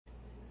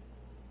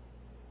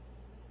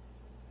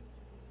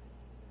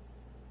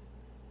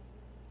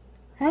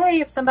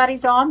Hey, if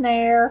somebody's on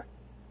there,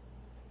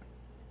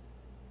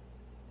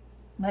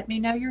 let me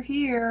know you're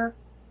here.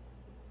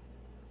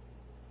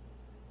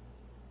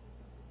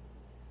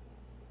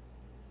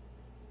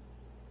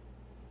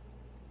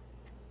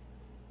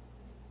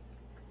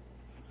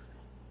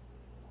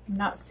 I'm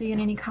not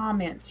seeing any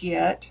comments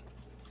yet.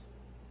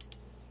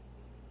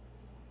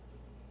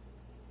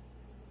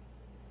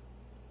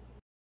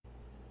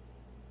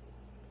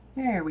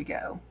 There we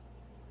go.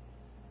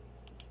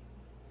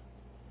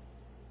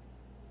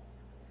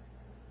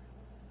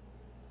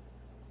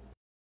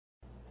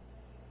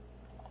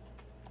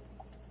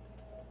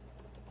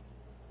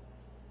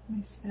 Let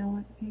me spell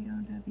it.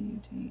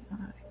 P-O-W-T-I.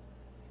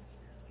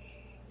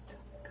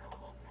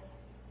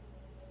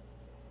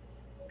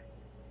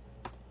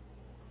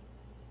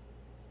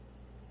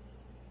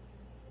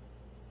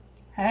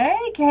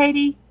 Hey,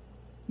 Katie.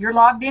 You're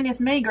logged in as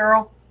me,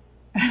 girl.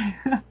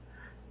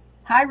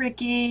 Hi,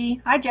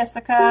 Ricky. Hi,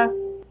 Jessica.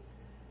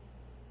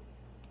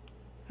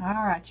 All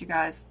right, you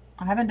guys.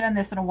 I haven't done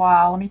this in a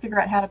while. Let me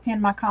figure out how to pin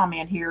my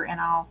comment here,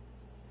 and I'll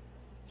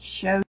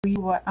show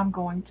you what I'm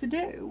going to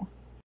do.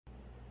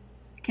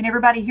 Can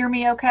everybody hear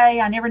me okay?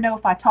 I never know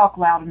if I talk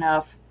loud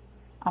enough.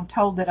 I'm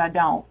told that I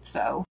don't,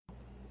 so.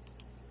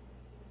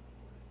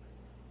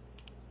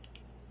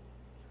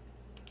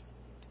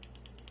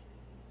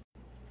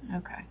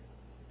 Okay.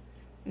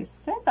 It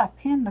says I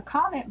pinned the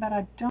comment, but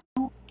I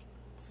don't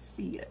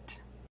see it.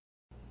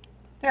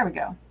 There we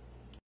go.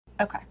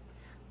 Okay.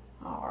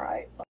 All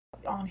right.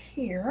 On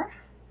here.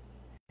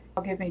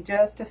 I'll give me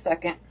just a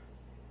second.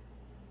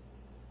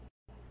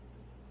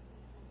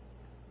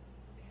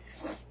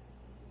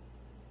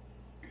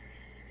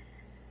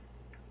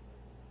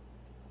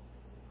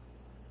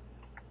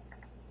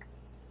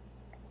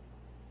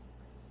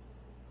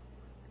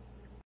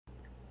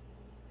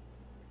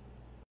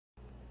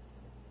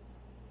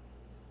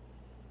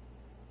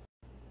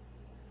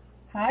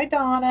 Hi,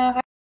 Donna.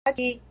 Hi,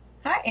 Dee.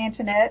 Hi,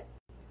 Antoinette.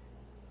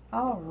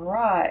 All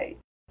right.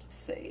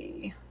 Let's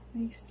see.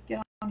 Let me get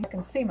on here. I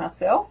can see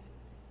myself.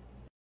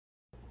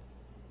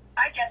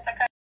 Hi,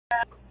 Jessica.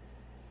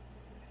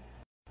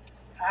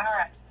 All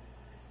right.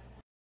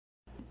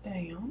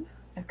 Down.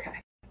 Okay.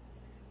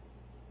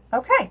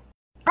 Okay.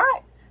 All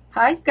right.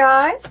 Hi,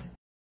 guys.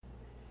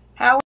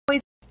 How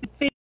is the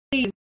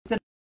feed? Is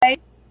it okay?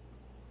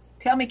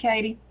 Tell me,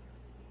 Katie.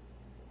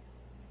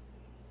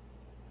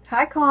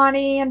 Hi,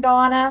 Connie and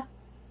Donna,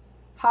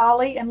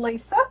 Holly and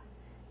Lisa.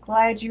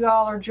 Glad you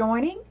all are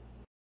joining.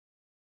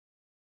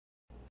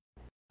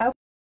 Okay.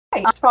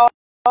 First of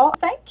all,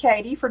 thank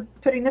Katie for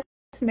putting this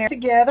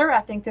together. I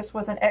think this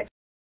was an excellent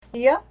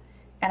idea,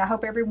 and I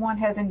hope everyone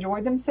has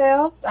enjoyed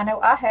themselves. I know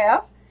I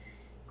have.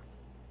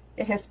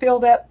 It has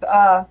filled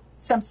up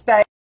some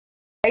space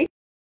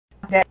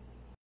that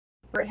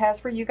it has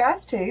for you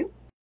guys too.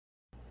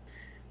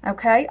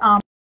 Okay.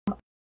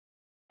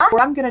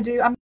 What I'm going to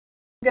do, I'm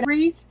going to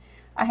wreath.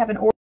 I have an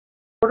order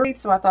wreath,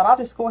 so I thought I'll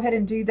just go ahead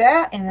and do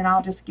that, and then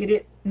I'll just get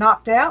it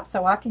knocked out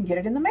so I can get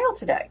it in the mail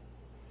today.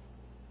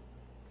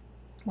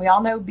 We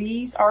all know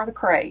bees are the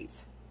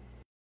craze.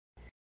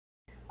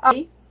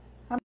 I'm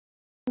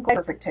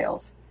perfect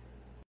tails.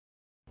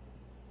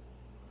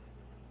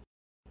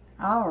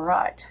 All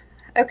right.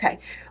 Okay.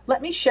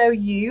 Let me show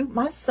you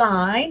my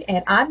sign,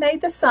 and I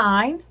made the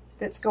sign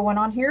that's going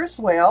on here as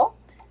well.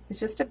 It's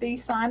just a bee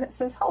sign that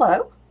says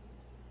hello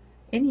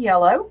in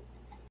yellow.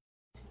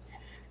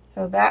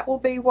 So that will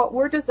be what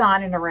we're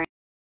designing around.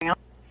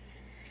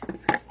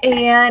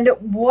 And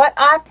what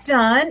I've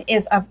done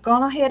is I've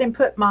gone ahead and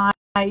put my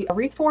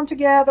wreath form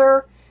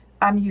together.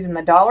 I'm using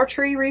the Dollar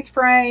Tree wreath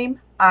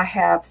frame. I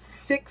have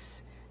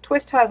 6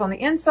 twist ties on the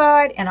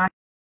inside, and I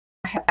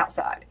have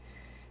outside.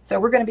 So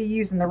we're going to be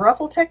using the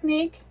ruffle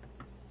technique,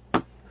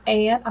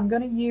 and I'm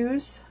going to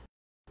use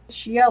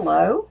this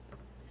yellow,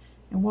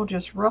 and we'll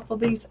just ruffle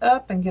these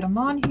up and get them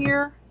on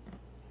here.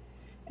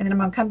 And then I'm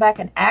going to come back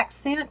and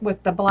accent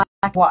with the black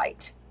and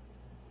white.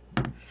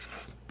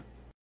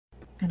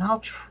 And I'll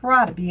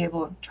try to be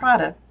able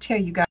to tell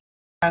you guys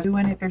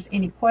doing it. If there's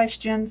any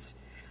questions,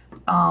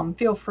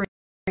 feel free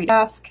to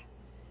ask.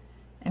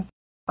 If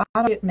I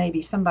don't get,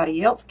 maybe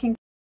somebody else can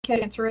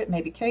answer it.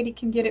 Maybe Katie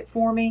can get it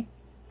for me.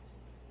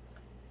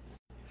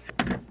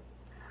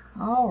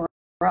 All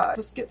right,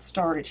 let's get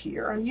started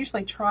here. I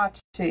usually try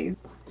to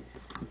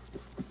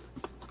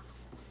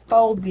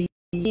fold the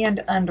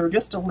end under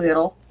just a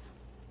little.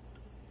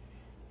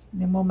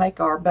 And then we'll make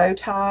our bow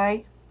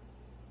tie.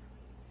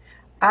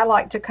 I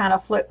like to kind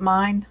of flip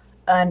mine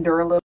under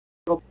a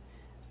little,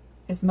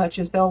 as much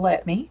as they'll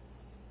let me.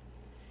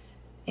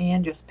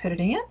 And just put it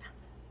in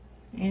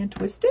and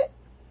twist it.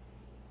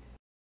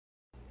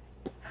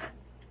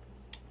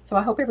 So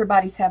I hope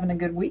everybody's having a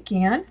good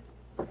weekend.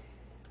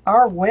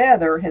 Our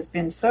weather has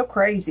been so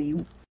crazy.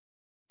 We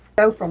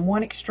go from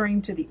one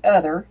extreme to the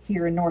other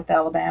here in North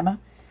Alabama.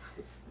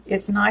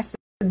 It's nice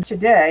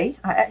today.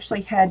 I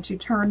actually had to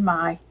turn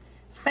my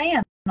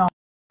fan on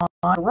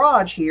my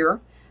garage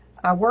here.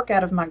 I work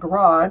out of my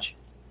garage,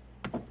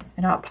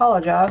 and I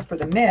apologize for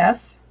the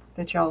mess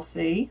that y'all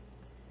see.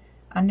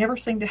 I never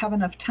seem to have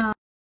enough time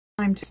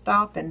to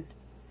stop and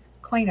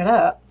clean it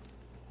up.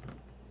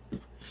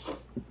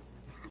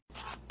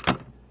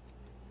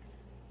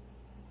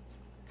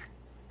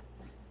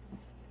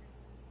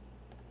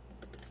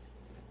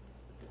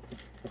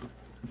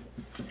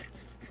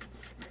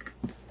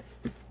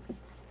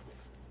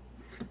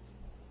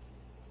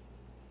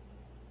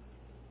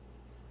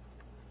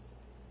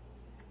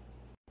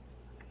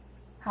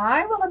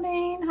 Hi,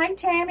 Wilhelmine. Hi,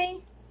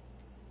 Tammy.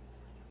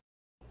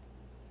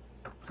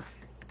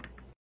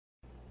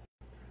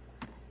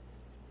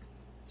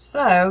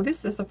 So,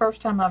 this is the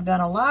first time I've done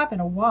a live in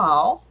a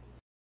while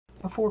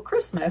before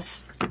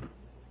Christmas.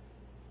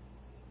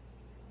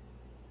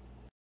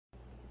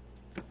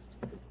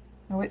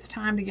 So it's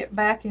time to get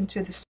back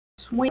into the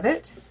swing of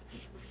it.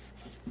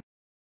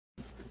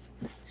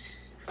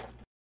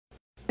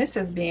 This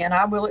has been,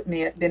 I will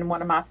admit, been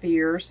one of my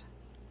fears.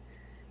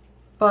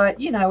 But,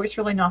 you know, it's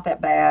really not that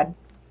bad.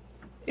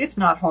 It's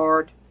not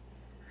hard.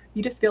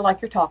 You just feel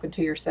like you're talking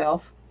to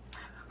yourself.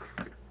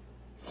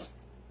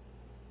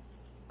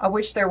 I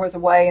wish there was a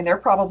way, and there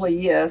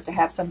probably is, to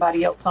have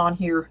somebody else on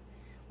here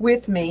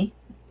with me,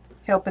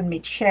 helping me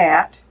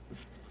chat.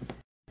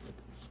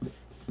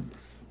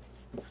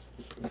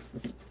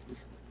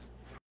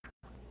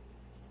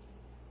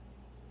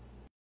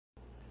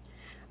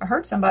 I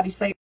heard somebody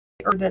say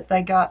that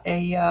they got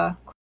a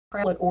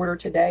credit order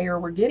today, or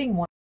were getting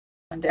one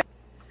today.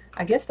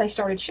 I guess they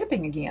started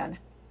shipping again.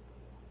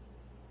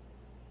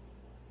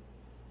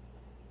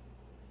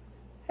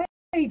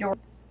 Hey, Dor.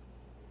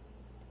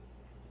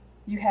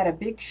 You had a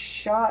big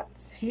shot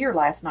here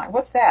last night.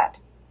 What's that?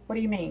 What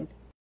do you mean?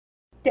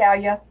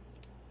 Dahlia.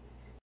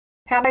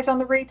 How many's on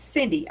the wreath?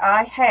 Cindy,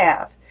 I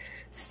have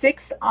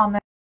 6 on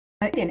the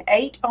and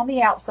 8 on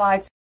the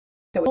outside,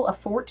 so a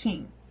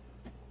 14.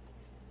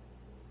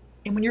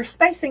 And when you're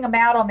spacing them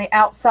out on the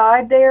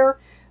outside there,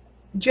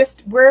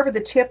 just wherever the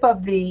tip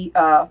of the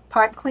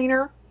pipe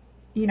cleaner,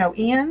 you know,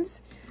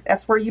 ends,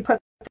 that's where you put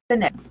the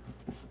net.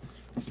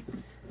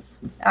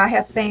 I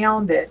have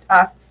found that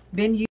I've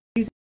been using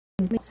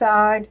the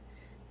side,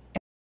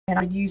 and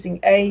I'm using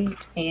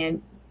 8,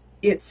 and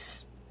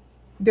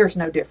there's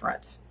no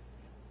difference.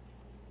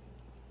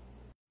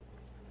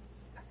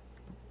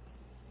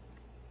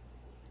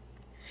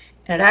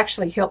 And it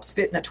actually helps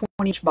fit in a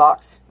 20-inch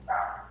box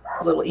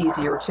a little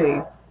easier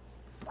too.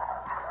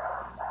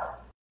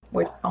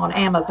 Which on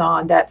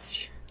Amazon,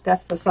 that's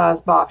the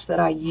size box that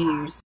I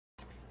use,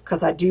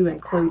 because I do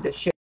include the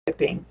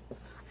shipping.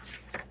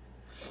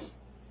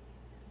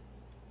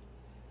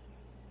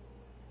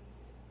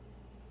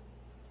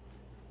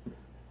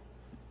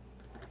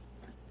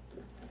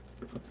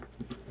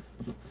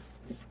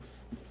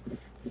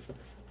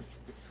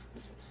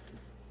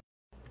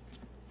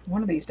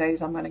 One of these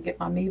days I'm going to get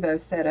my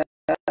Mevo set up.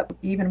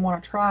 Even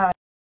want to try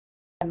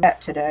that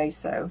today,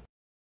 so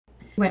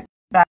went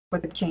back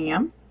with the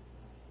cam.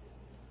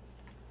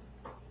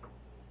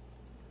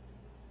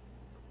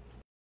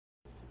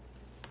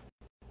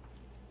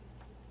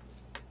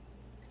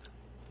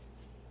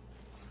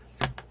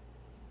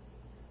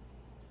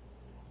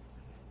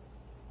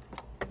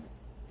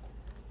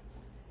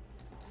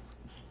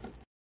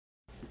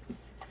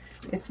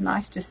 It's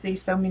nice to see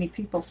so many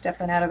people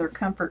stepping out of their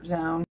comfort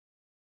zone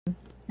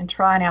and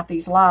trying out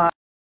these lives.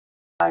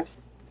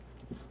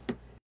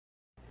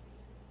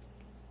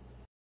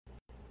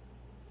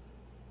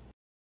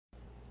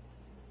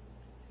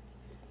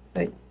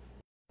 But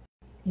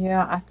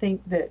yeah, I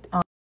think that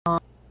I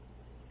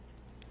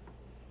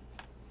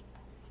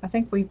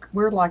think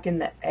we're like in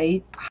the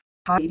high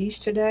 80s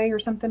today or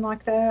something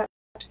like that.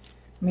 I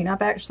mean,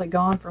 I've actually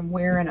gone from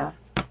wearing a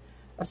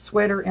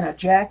sweater and a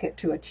jacket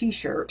to a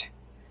t-shirt.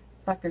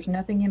 It's like there's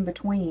nothing in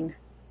between.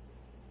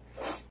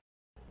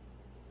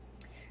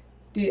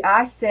 Did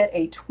I set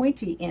a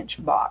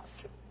 20-inch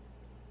box?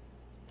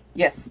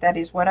 Yes, that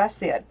is what I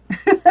said.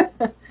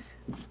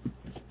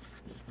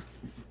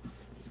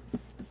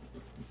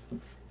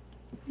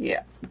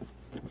 Yeah.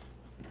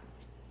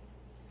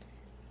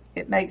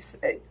 It makes,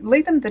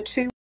 leaving the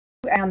 2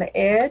 on the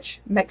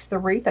edge makes the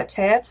wreath a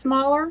tad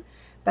smaller,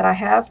 but I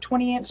have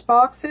 20-inch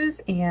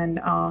boxes,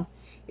 and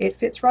it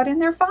fits right in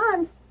there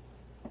fine.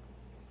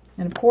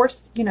 And of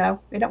course, you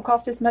know, it don't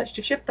cost as much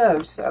to ship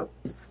those, so.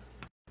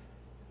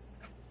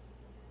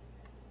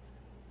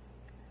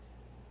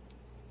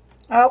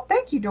 Oh,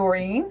 thank you,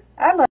 Doreen.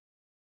 I love.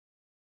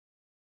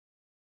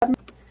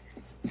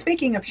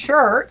 Speaking of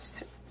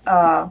shirts,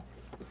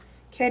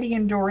 Katie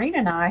and Doreen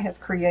and I have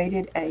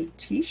created a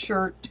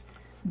t-shirt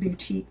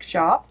boutique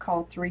shop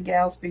called 3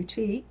 Gals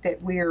Boutique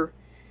that we're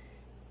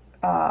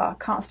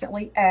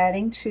constantly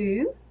adding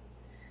to.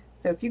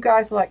 So if you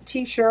guys like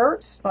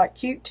t-shirts, like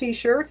cute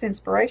t-shirts,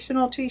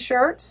 inspirational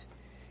t-shirts,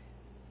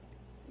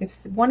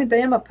 if one of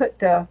them, I'll put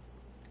the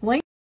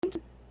link,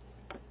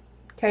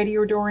 Katie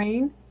or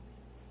Doreen,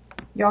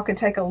 y'all can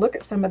take a look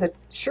at some of the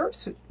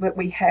shirts that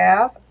we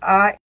have.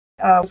 I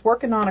was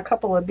working on a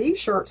couple of Bee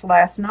shirts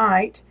last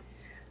night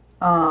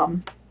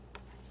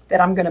that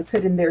I'm going to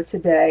put in there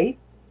today.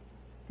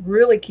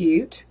 Really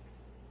cute.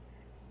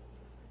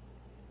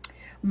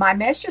 My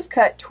mesh is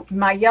cut,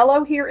 my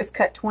yellow here is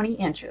cut 20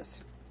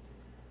 inches.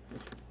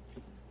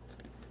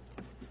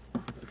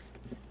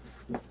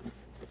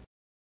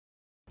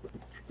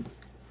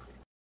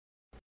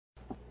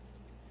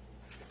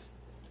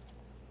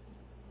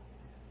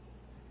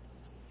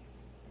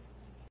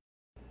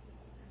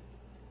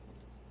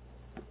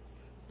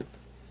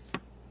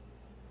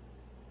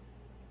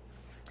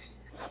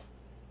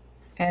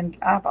 And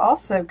I've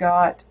also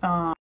got,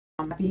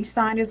 bee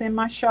sign is in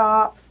my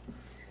shop.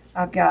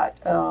 I've got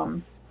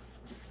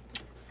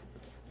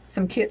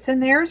some kits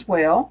in there as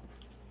well.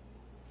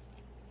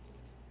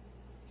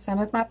 Some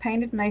of my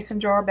painted mason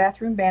jar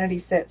bathroom vanity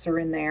sets are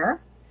in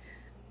there.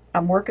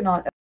 I'm working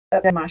on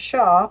updating my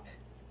shop,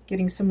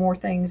 getting some more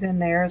things in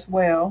there as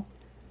well.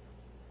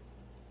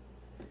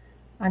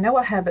 I know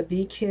I have a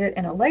bee kit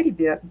and a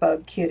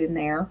ladybug kit in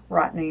there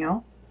right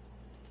now.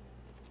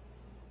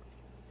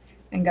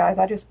 And guys,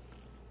 I just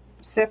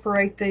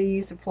separate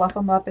these and fluff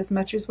them up as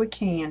much as we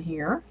can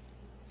here.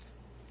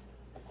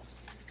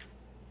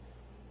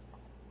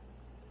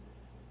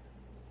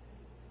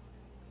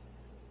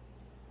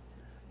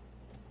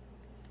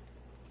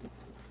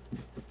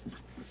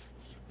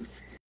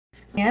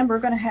 And we're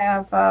going to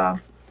have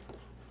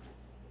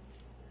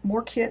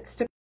more kits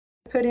to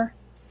put in.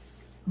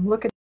 I'm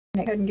looking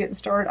at and getting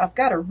started. I've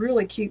got a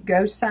really cute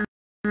ghost sign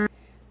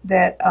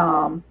that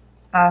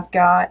I've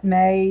got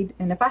made,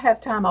 and if I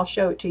have time I'll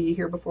show it to you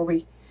here before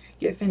we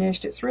get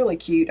finished. It's really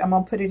cute. I'm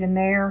going to put it in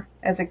there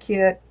as a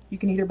kit. You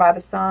can either buy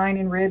the sign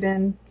and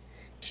ribbon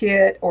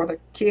kit or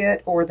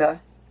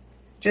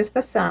just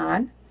the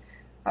sign.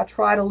 I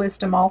try to list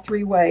them all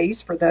 3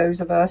 ways for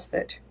those of us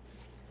that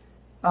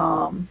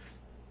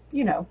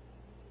you know,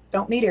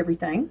 don't need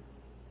everything.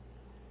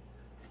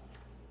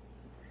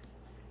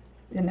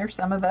 And there's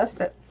some of us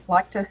that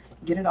like to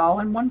get it all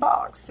in one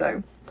box.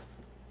 So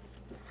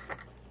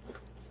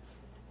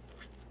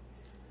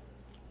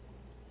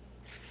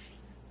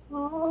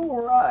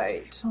all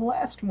right,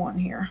 last one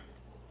here.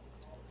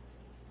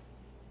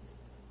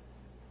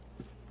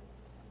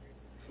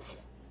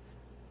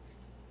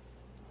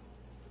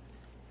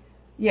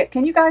 Yeah,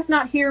 can you guys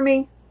not hear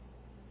me?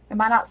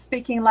 Am I not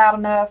speaking loud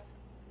enough?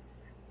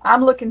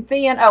 I'm looking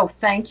thin. Oh,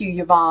 thank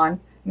you, Yvonne.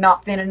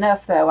 Not thin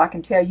enough, though, I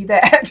can tell you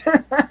that.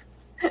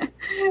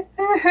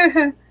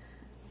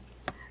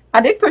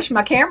 I did push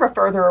my camera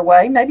further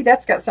away. Maybe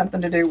that's got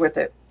something to do with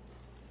it.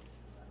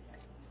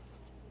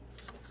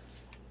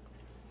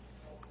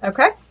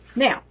 Okay,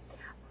 now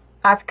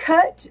I've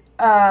cut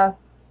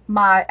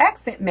my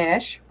accent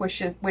mesh,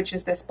 which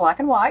is this black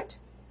and white.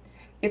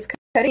 It's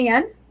cut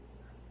in.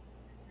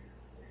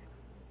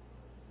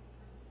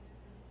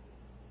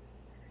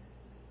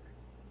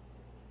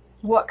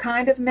 What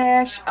kind of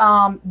mesh?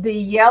 The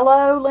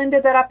yellow,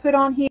 Linda, that I put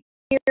on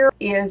here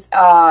is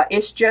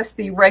it's just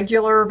the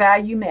regular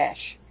value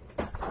mesh.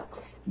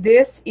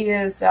 This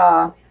is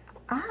I'm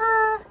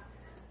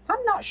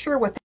not sure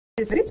what this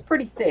is, but it's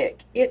pretty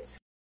thick. It's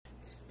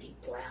speak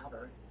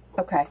louder.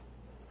 Okay.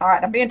 All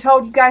right. I'm being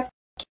told you guys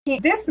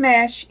can't. This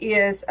mesh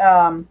is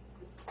I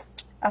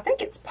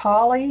think it's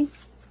poly.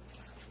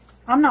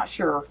 I'm not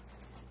sure.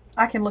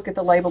 I can look at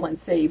the label and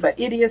see, but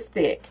it is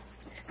thick.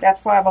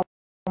 That's why I've only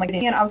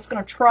in. I was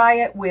going to try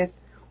it with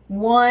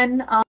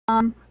one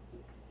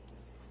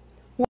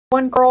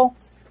curl,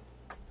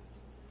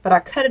 but I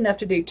cut enough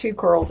to do 2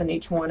 curls in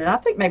each one, and I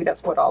think maybe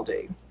that's what I'll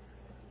do.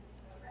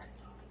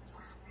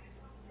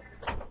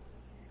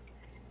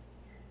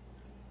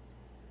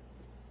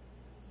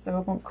 So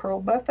I'm going to curl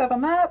both of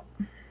them up.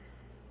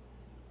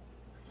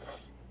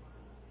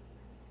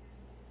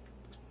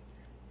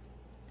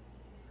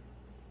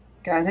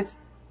 Guys, it's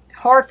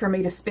hard for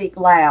me to speak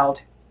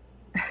loud.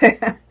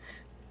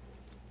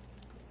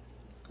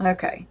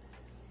 Okay,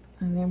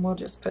 and then we'll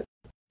just put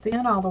the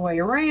end all the way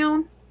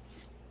around.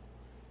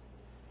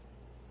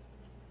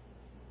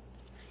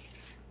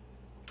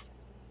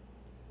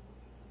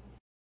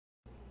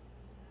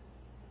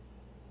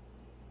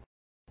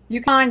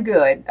 You kind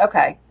good.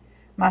 Okay.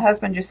 My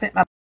husband just sent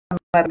my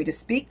mother to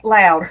speak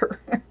louder.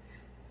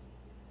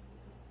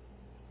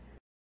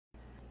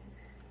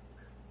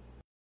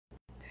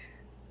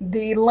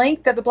 The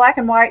length of the black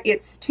and white,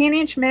 it's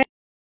 10-inch mesh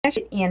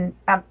in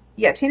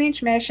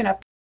 10-inch mesh, and I've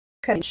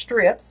cut in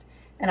strips,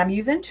 and I'm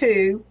using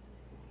 2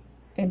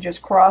 and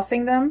just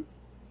crossing them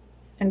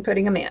and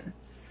putting them in.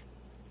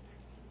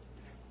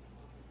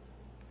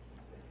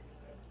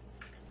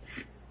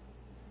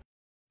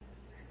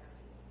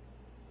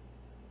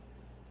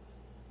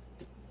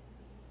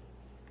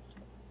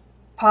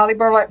 Poly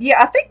burlap.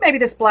 Yeah, I think maybe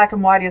this black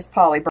and white is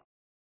poly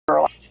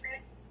burlap.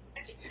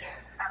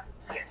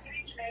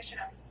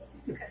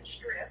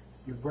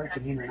 You're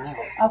breaking in and out.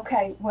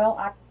 Okay, well,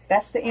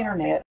 that's the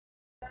internet.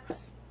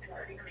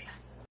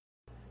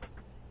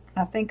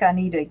 I think I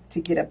need to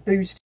get a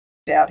boost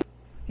out.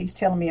 He's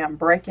telling me I'm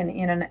breaking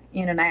in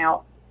and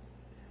out.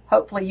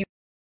 Hopefully you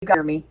got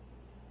hear me.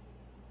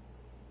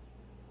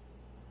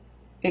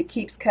 It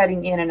keeps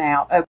cutting in and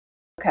out.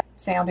 Okay,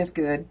 sound is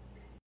good.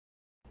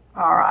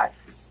 All right.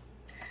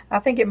 I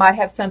think it might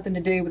have something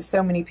to do with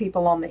so many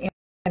people on the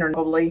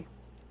internet.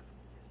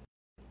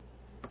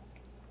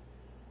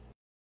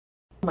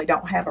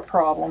 don't have a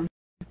problem.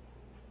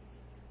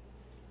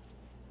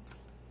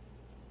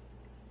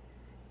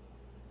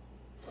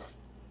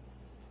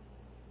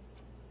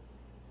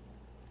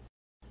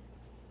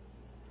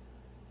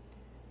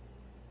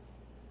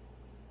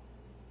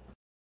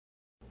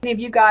 Many of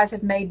you guys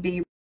have made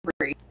Bee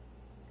Wreath.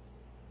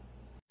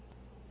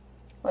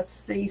 Let's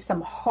see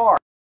some heart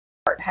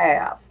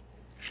have.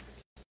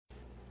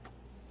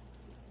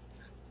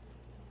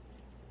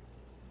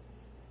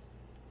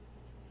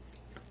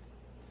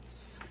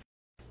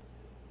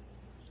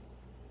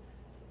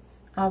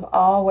 I've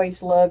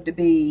always loved a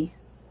bee.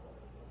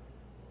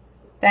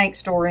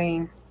 Thanks,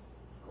 Doreen.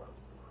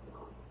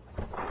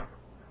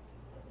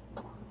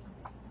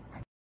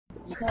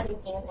 Cutting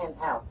in and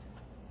out.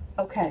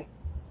 Okay.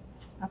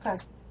 Okay.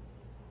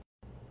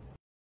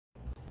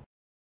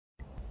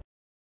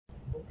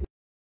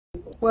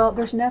 Well,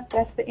 there's nothing.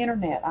 That's the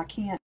internet. I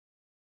can't.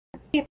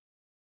 If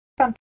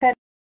I'm cutting,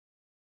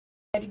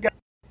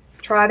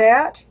 try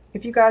that.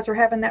 If you guys are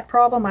having that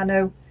problem, I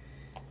know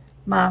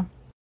my.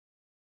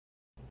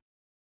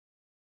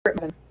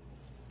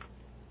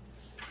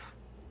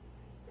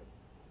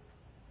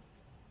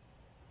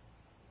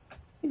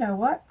 You know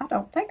what? I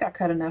don't think I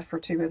cut enough for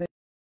 2 of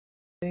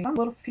these. A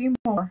little few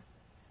more.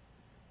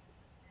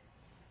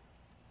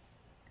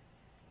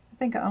 I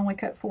think I only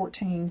cut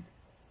 14.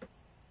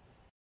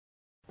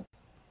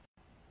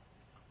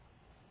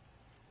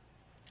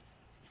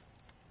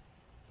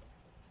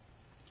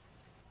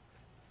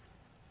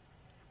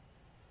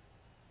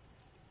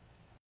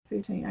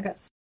 I got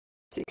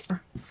 6.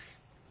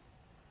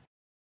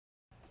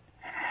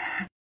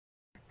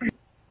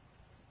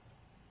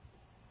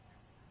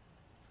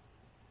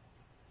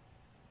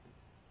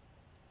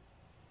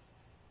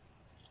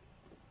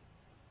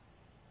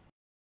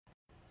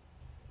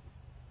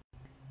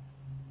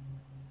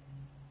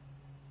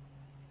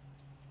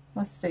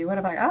 Let's see, what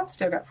have I've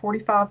still got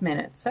 45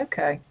 minutes.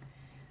 Okay.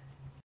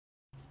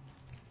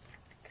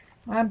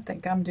 I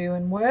think I'm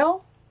doing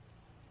well.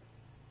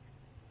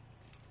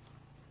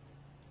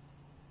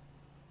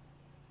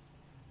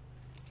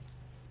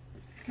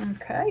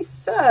 Okay,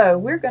 so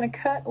we're going to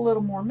cut a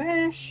little more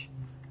mesh.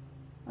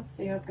 Let's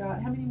see, I've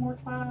got how many more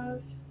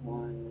ties?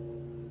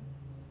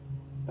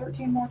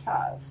 13 more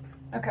ties.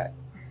 Okay.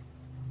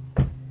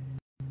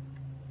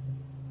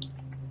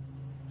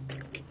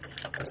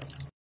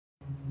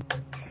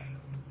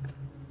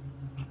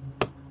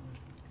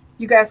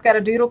 You guys got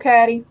a doodle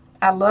caddy?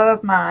 I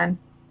love mine.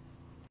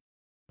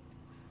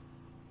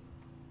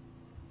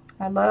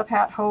 I love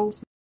how it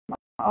holds my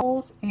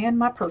owls and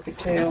my perfect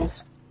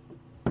tails.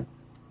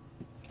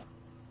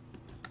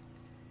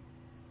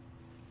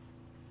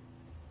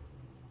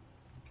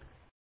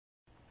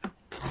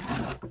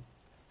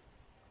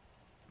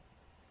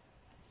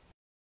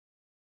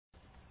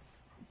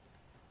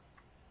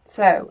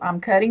 So I'm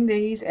cutting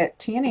these at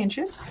 10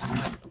 inches.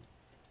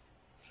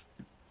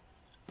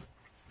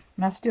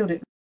 And I still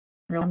didn't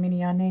realize how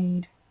many I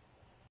need.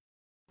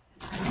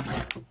 So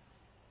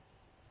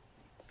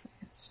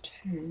it's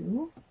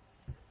 2.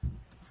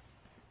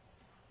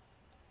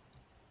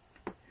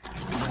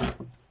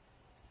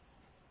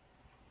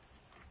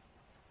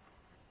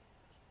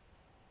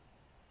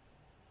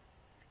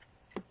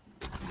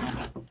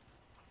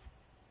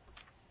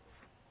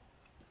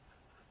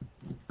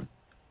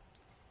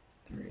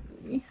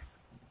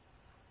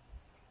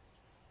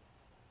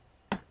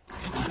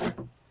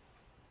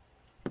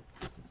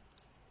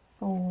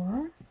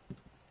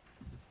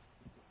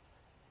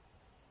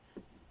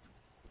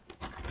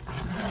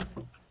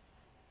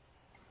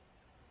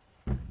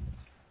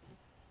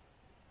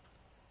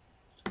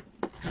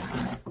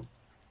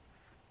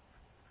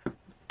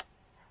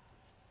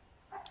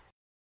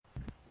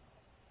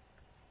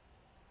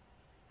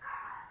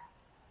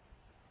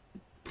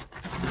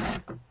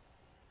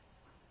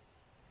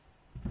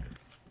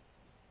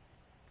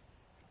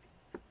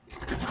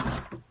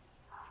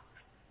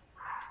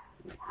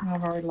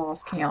 I've already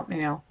lost count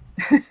now.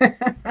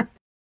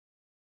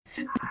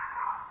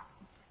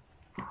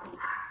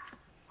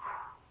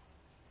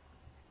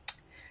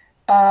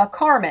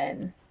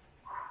 Carmen.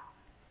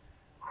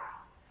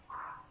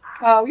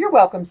 Oh, you're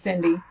welcome,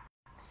 Cindy.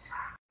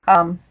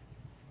 Okay,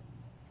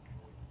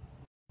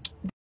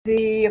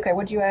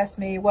 what did you ask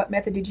me? What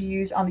method did you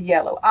use on the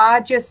yellow?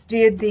 I just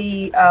did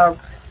the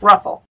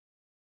ruffle.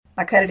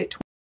 I cut it at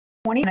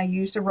 20 and I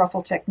used a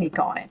ruffle technique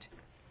on it.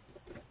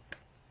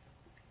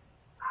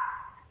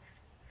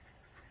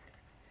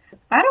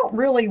 I don't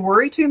really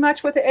worry too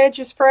much with the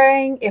edges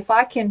fraying. If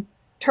I can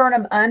turn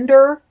them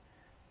under,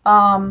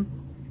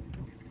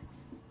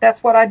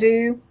 that's what I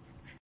do.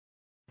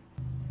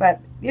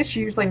 But it's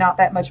usually not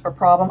that much of a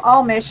problem.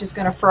 All mesh is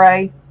going to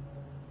fray.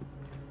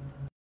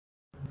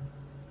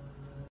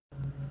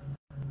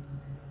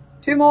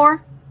 2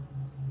 more.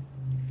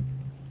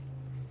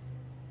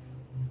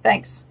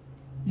 Thanks,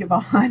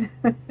 Yvonne.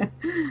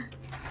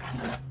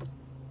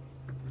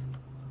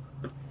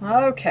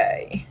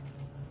 Okay.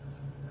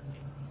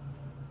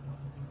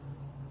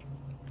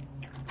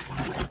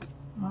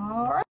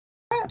 All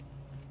right.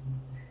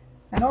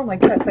 I normally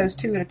cut those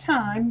 2 at a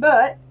time,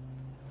 but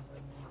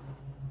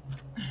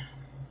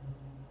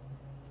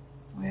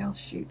Well,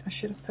 shoot, I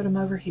should have put them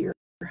over here.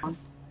 Got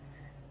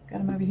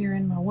them over here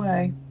in my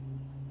way.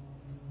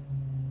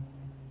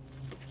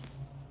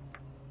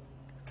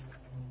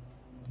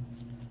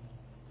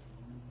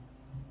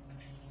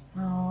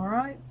 All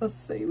right, let's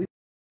see. We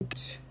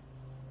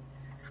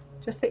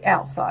just the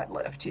outside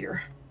left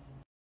here.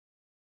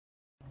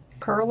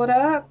 Curl it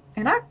up,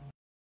 and I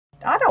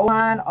don't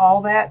mind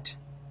all that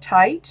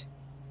tight.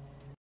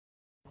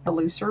 A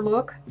looser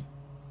look.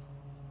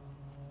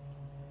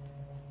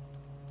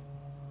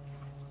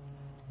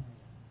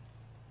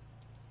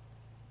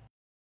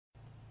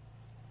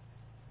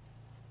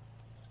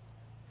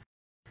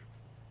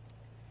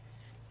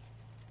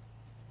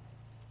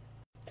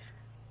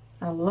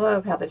 I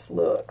love how this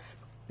looks.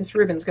 This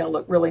ribbon's going to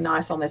look really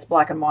nice on this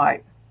black and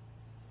white.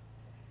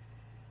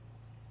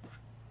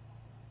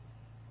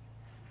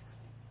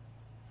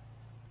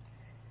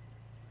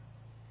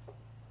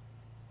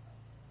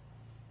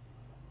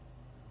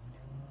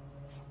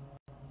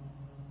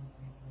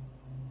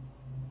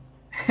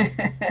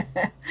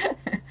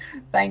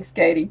 Thanks,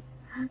 Katie.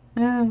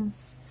 Now,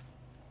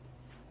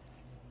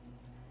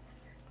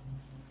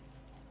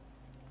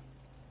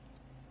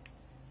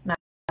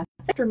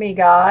 after me,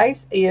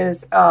 guys,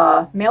 is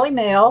Melly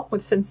Mel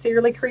with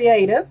Sincerely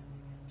Creative.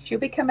 She'll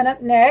be coming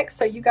up next,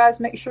 so you guys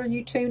make sure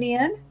you tune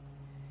in.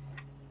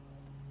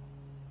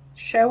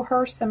 Show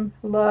her some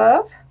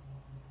love.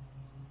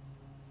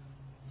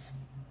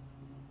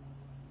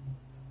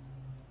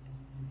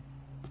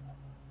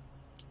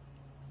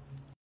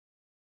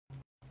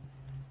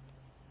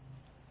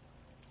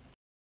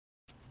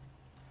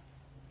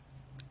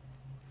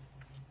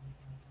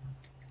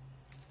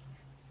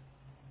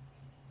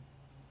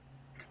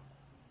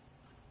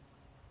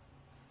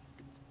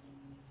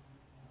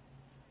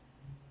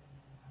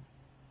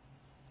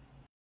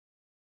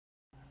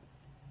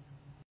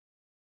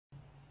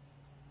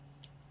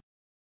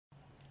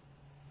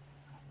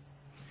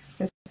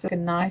 This is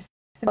looking nice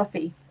and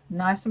fluffy,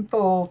 nice and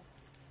full.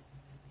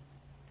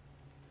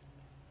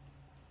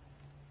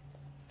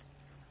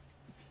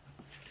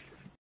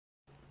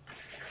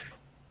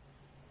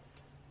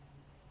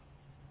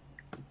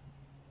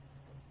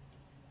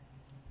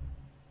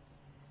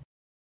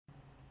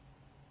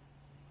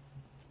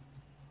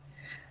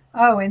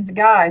 Oh, and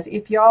guys,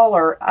 if y'all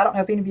are, I don't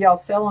know if any of y'all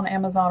sell on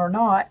Amazon or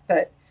not,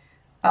 but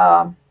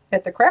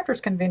at the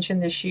Crafters Convention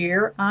this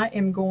year, I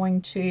am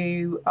going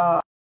to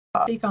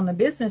speak on the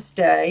business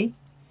day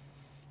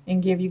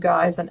and give you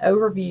guys an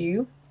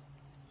overview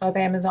of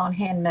Amazon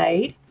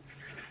Handmade.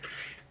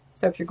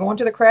 So if you're going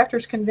to the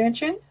Crafters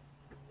Convention,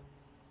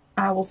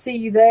 I will see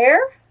you there.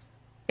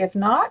 If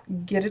not,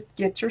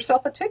 get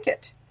yourself a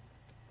ticket.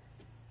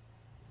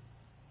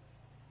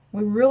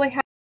 We really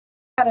had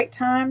a great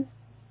time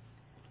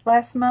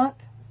last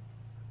month.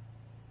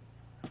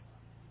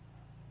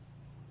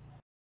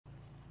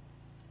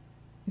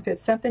 If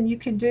it's something you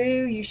can do,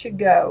 you should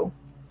go.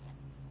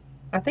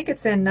 I think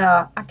it's in,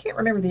 I can't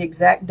remember the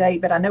exact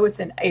date, but I know it's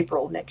in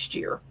April next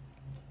year.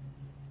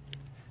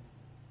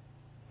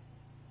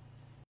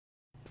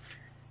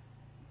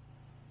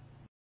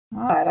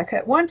 All right, I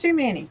cut one too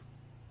many.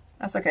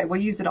 That's okay, we'll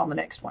use it on the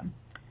next one.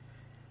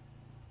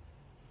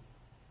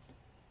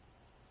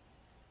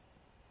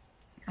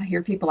 I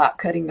hear people out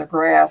cutting their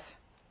grass.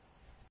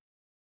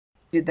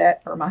 Did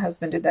that, or my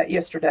husband did that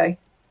yesterday.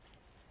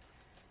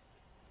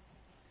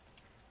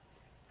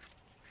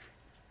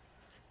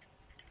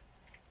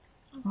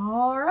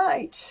 All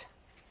right,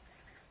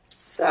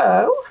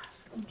 so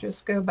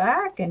just go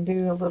back and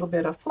do a little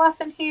bit of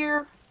fluffing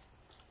here.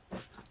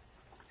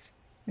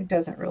 It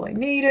doesn't really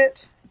need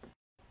it,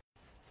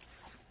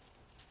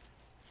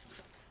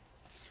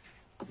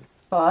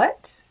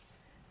 but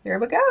there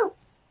we go.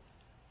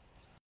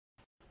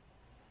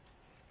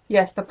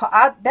 Yes,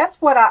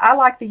 that's what I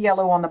like, the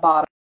yellow on the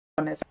bottom.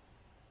 Is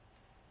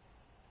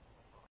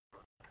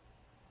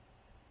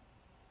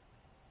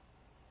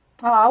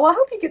well, I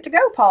hope you get to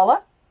go,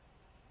 Paula.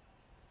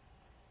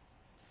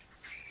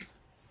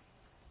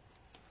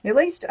 At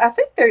least I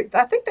think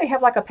they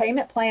have like a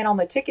payment plan on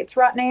the tickets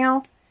right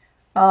now.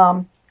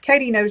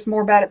 Katie knows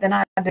more about it than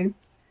I do,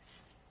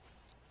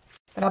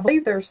 but I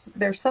believe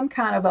there's some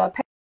kind of a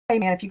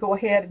payment if you go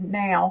ahead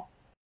now.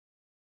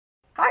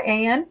 Hi,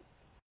 Ann.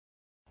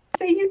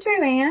 See you too,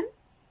 Ann.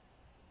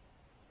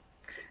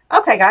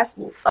 Okay, guys.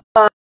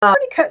 I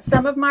already cut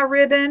some of my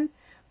ribbon,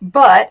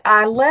 but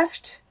I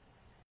left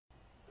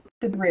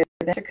the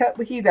ribbon to cut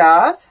with you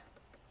guys,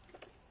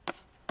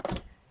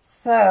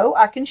 so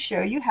I can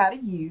show you how to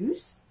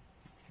use.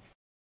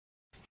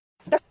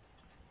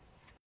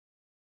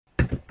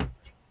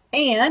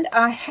 And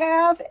I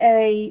have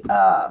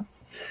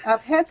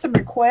I've had some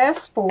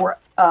requests for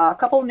a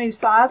couple of new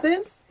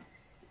sizes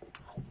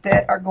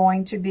that are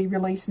going to be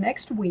released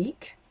next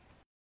week.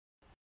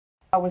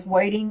 I was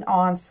waiting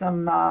on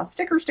some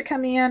stickers to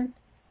come in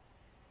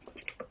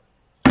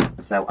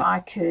so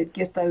I could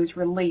get those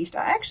released.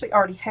 I actually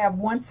already have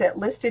one set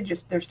listed,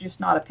 there's just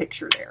not a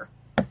picture there.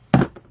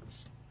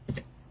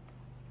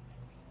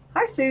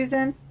 Hi,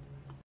 Susan.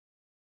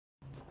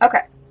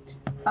 Okay.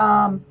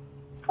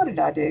 What did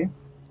I do?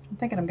 I'm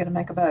thinking I'm going to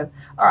make a bow.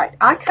 All right,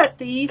 I cut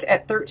these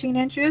at 13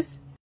 inches.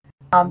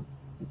 I'm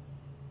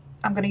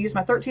going to use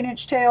my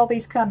 13-inch tail.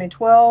 These come in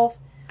 12.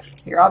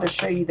 Here, I'll just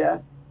show you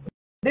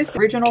this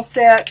original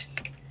set,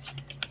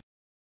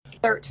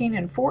 13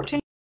 and 14.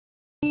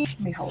 Let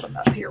me hold them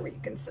up here where you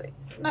can see.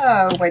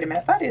 No, wait a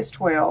minute. That is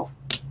 12.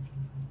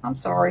 I'm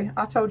sorry.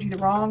 I told you the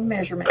wrong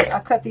measurement. I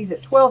cut these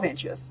at 12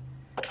 inches.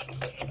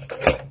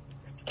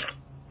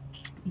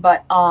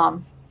 But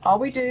all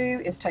we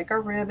do is take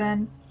our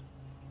ribbon,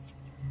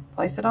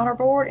 place it on our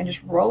board, and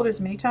just roll it as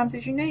many times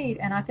as you need.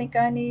 And I think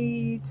I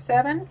need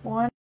 7.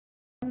 1.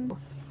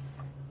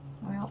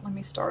 Well, let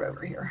me start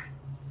over here.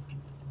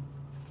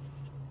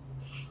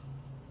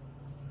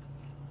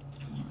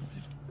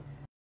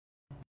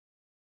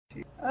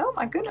 Oh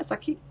my goodness, I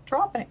keep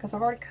dropping it because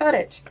I've already cut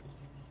it.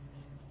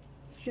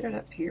 Let's get it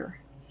up here.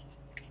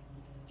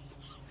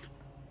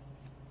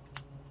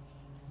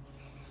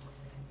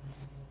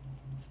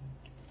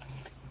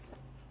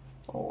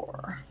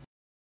 4.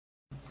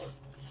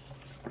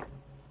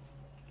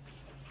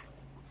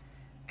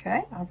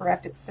 Okay, I've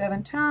wrapped it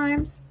 7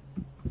 times.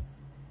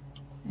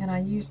 And I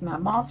use my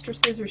monster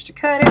scissors to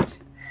cut it.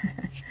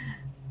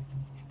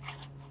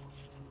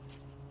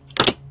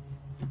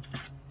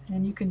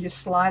 And you can just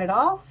slide it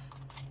off.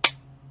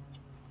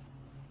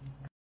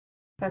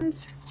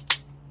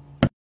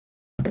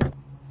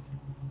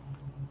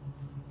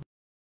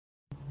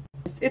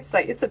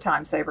 It's a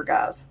time saver,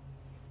 guys.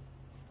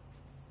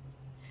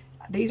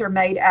 These are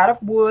made out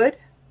of wood.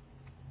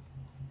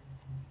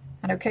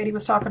 I know Katie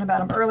was talking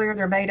about them earlier.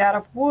 They're made out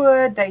of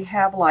wood. They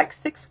have like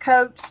 6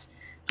 coats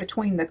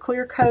between the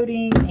clear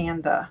coating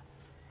and the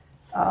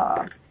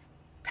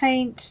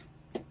paint.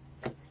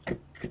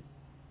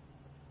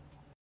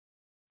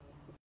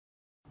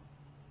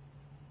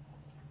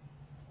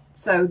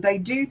 So they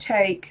do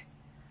take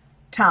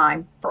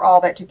time for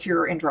all that to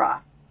cure and dry.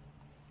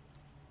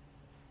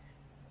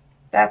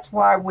 That's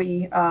why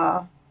we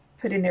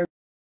put in there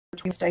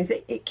 20 days.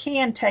 It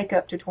can take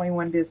up to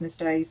 21 business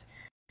days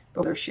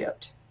before they're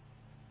shipped.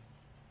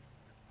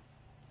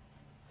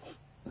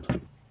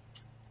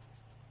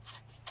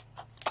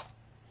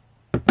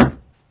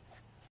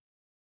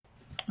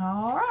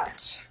 All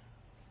right.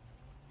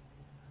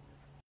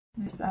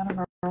 This out of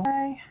our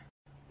way.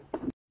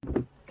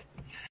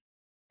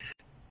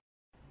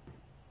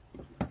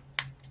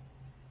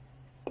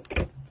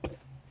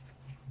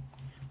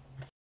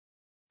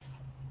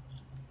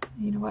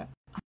 You know what?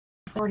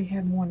 I've already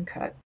had one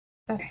cut.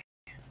 Okay.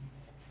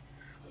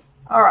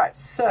 All right,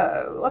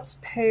 so let's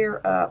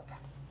pair up.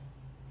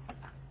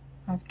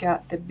 I've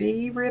got the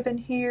bee ribbon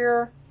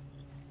here.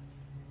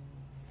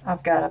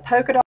 I've got a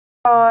polka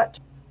dot.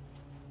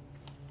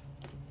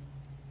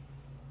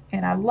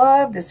 And I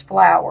love this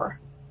flower,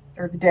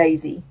 or the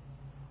daisy.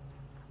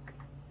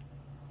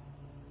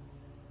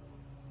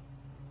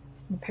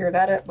 We'll pair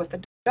that up with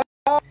the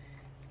dot.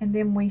 And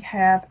then we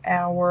have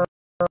our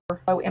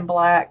yellow and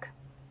black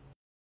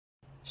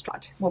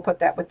striped. We'll put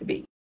that with the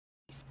bees.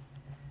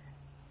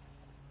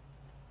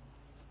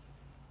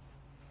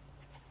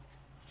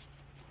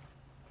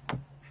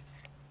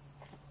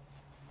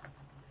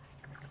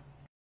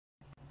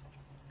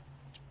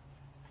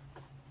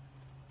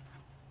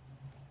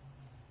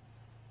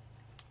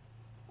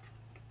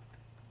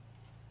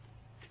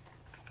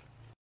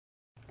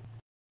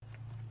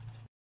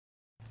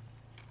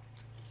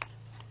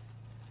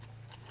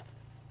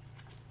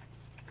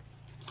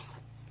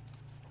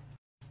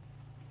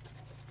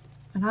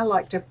 And I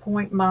like to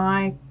point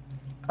my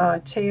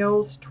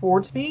tails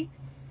towards me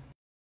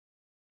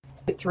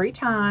 3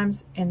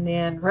 times, and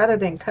then rather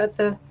than cut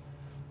the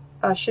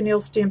chenille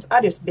stems, I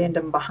just bend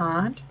them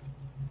behind.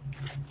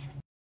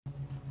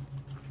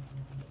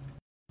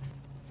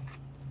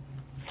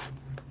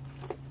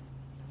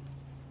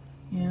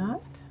 And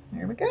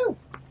there we go.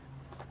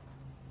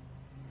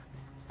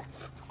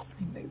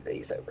 Let me move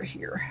these over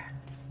here.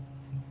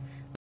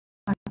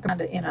 I'm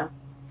kind of in a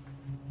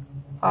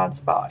odd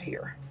spot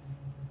here.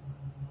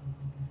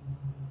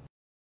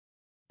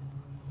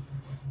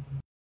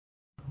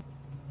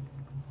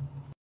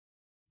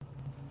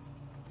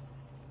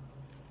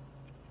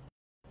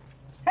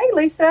 Hey,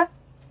 Lisa.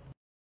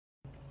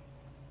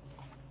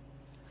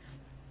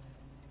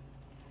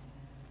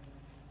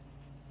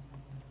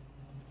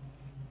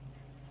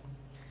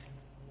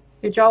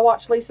 Did y'all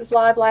watch Lisa's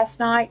live last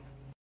night?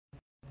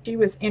 She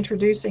was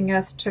introducing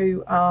us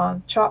to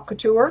Chalk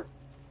Couture.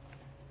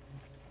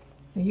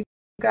 You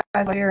guys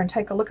go there and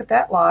take a look at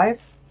that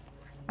live.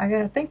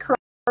 I think her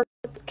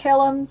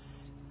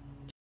Kellum's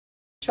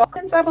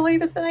Chalkins, I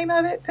believe is the name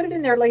of it. Put it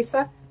in there,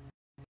 Lisa.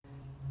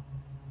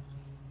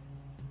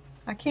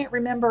 I can't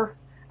remember.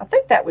 I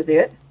think that was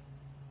it.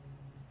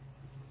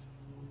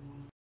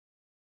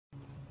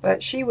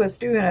 But she was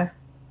doing a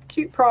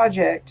cute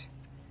project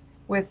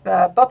with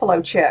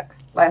buffalo check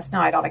last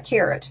night on a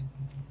carrot.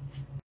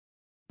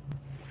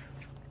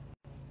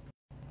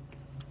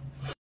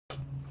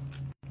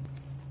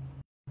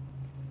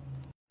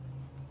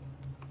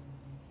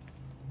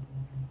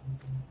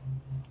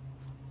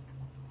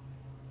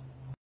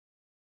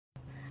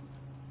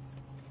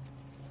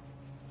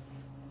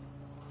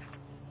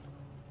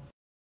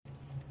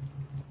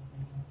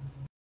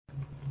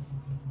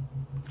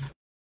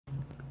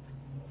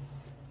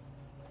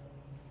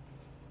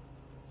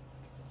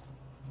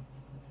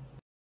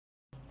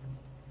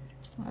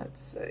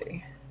 Let's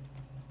see.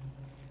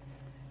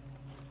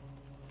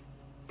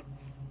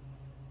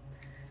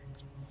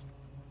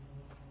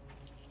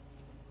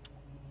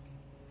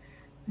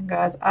 And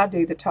guys, I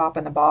do the top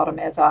and the bottom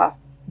as I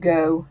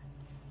go.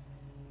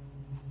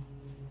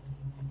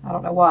 I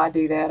don't know why I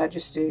do that. I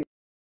just do.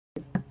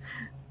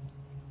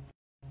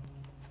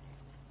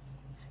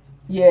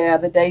 Yeah,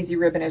 the daisy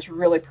ribbon is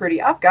really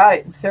pretty. I've got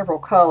it in several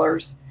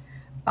colors.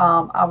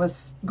 I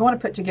was going to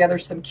put together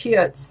some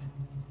kits,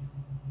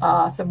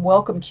 some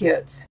welcome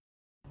kits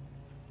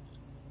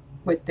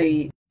with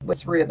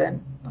this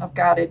ribbon. I've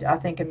got it, I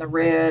think, in the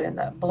red and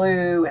the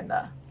blue and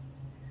I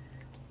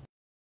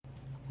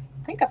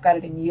think I've got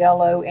it in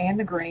yellow and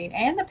the green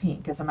and the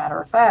pink, as a matter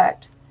of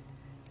fact.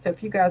 So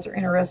if you guys are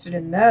interested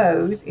in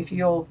those,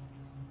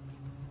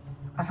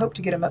 I hope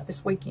to get them up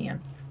this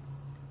weekend.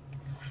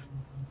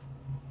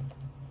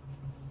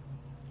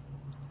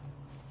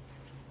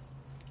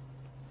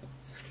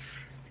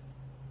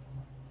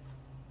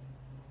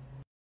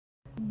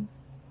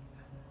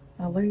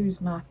 I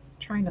lose my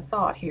train of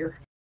thought here.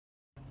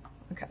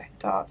 Okay,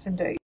 dots and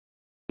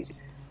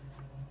daisies.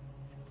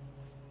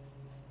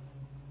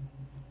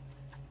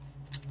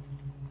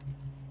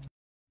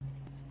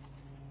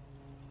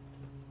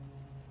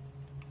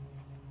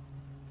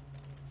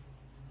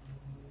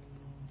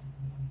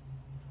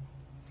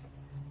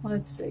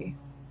 Let's see.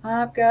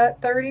 I've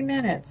got 30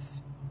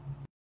 minutes.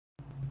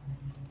 I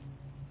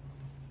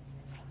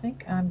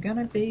think I'm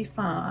gonna be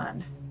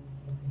fine.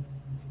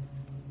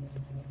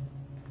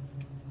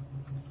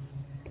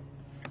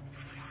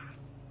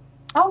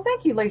 Oh,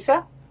 thank you,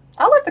 Lisa.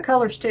 I like the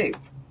colors too.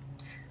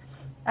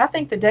 I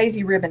think the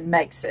daisy ribbon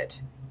makes it.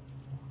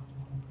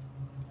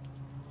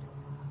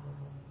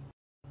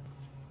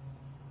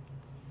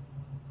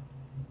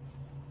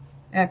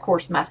 And of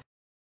course, my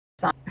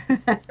son.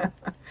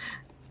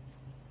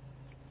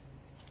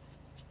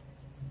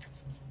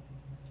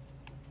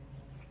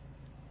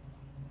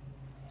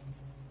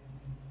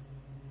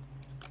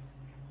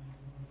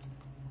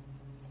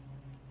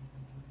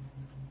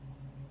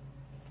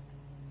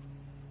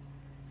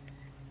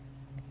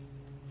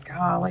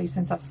 Golly,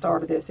 since I've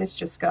started this, it's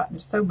just gotten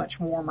so much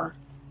warmer.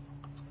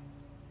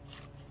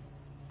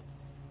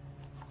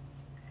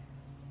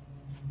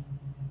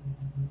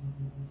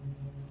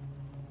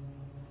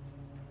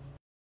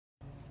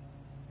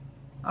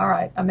 All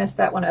right, I messed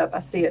that one up. I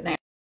see it now.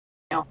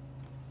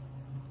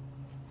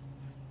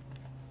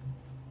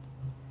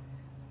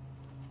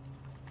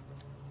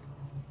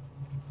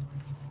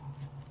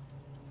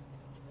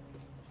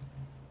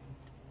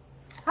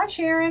 Hi,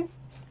 Sharon.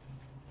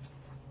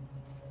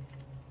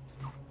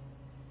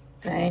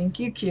 Thank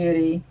you,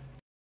 kitty.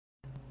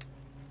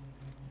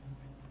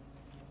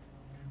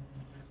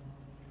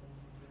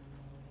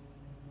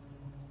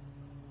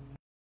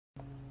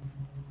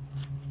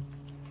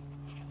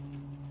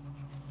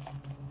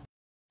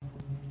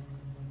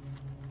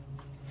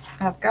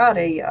 I've got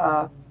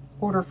a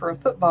order for a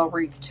football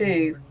wreath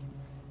too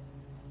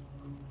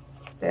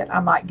that I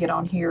might get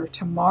on here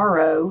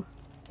tomorrow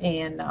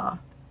and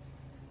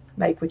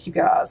make with you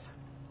guys.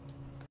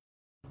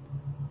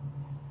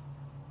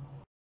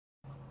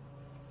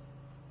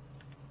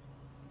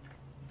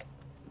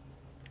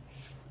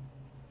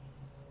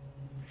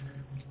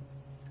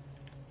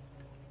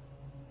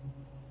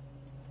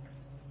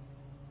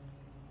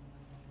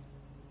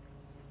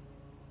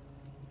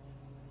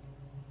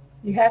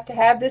 You have to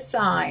have this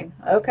sign.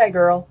 Okay,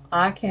 girl,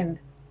 I can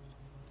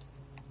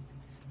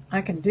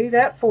do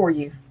that for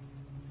you.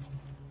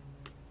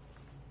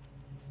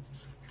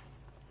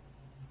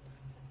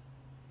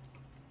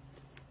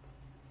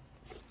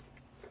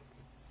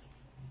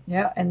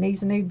 Yeah, and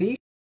these new Bee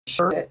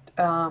shirts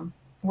that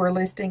we're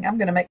listing, I'm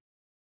going to make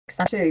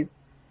some too.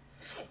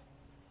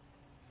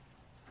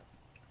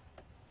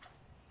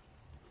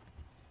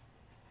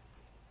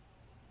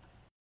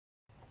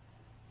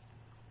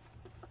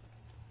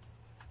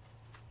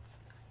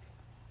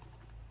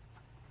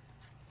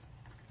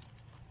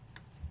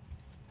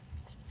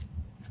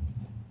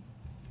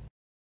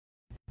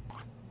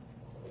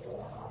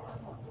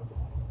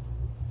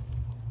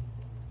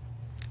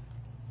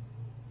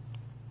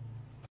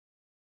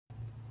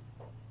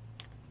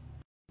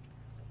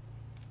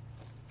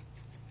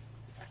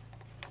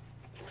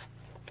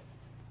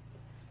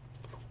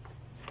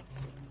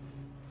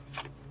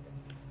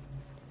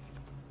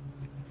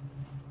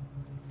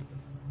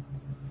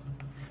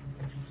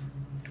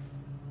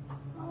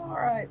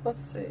 All right,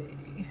 let's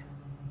see.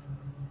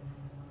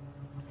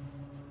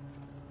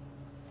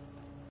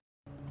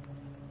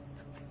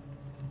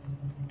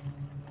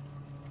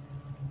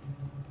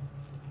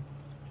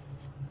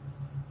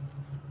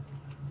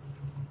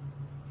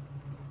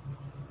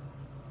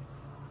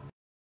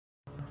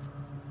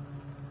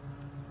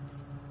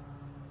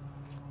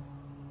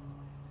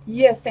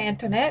 Yes,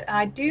 Antoinette,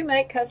 I do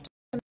make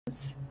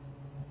customs.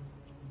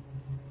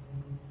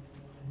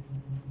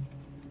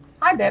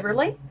 Hi,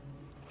 Beverly.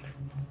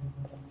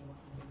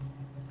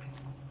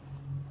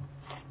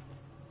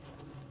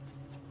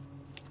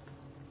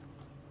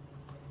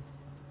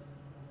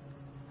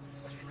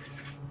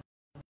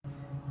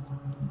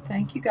 Thank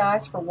Thank you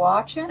guys for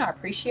watching. I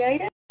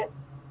appreciate it.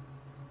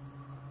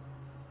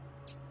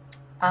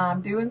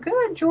 I'm doing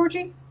good,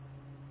 Georgie.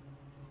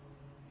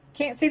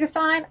 Can't see the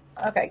sign?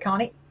 Okay,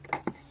 Connie.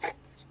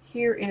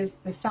 Here is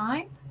the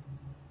sign.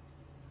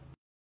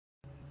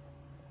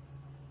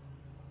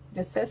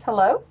 Just says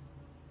hello.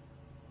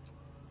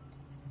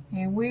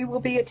 And we will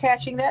be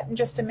attaching that in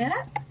just a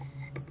minute.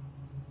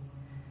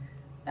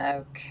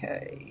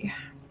 Okay.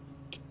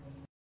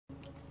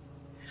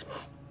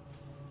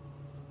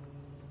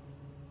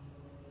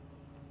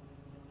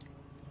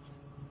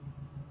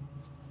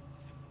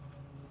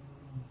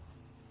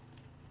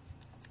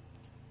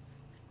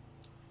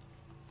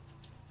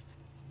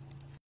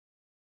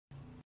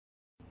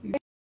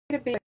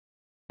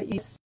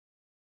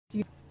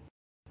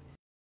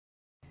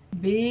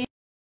 Bees.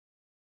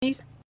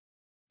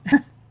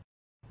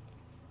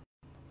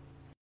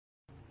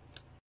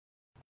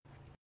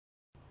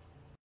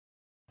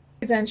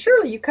 And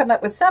surely you come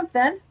up with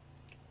something.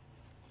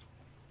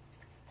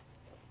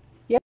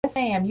 Yes,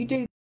 ma'am, you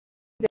do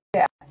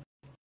that.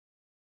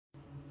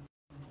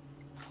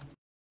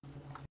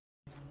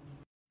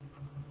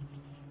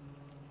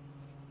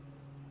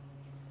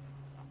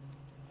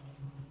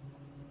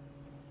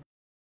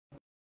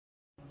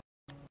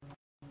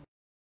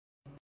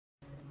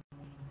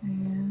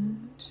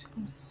 And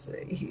let's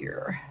see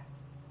here.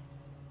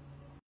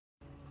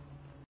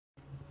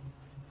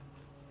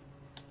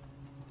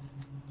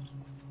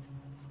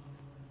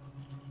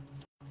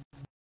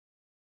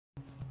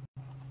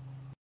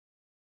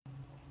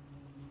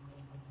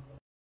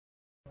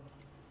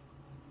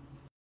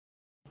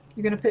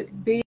 You're going to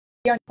put B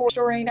on your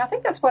story. I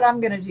think that's what I'm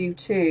going to do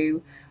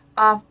too.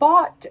 I've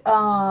bought,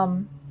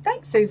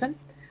 thanks Susan,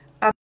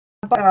 I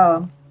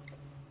bought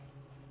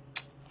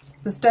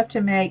the stuff to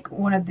make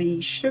one of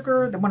the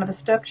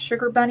stuffed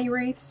sugar bunny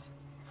wreaths.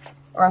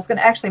 Or I was going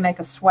to actually make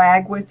a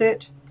swag with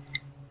it.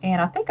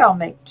 And I think I'll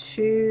make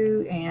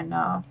two and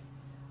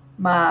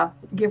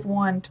give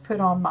one to put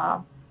on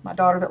my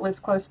daughter that lives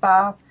close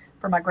by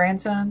for my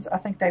grandsons. I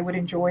think they would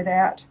enjoy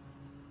that.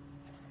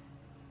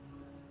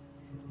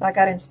 I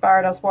got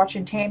inspired. I was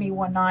watching Tammy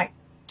one night,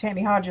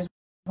 Tammy Hodges,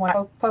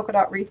 Polka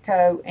Dot Wreath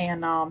Co.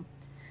 And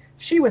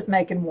she was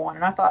making one.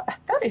 And I thought,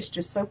 that is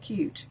just so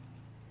cute.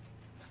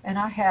 And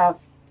I have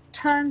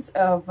tons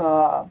of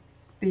oh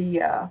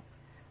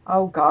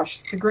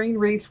gosh, the green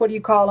wreaths. What do you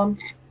call them?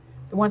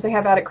 The ones they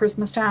have out at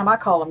Christmas time. I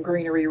call them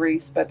greenery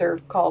wreaths, but they're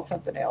called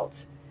something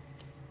else.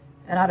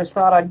 And I just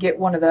thought I'd get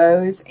one of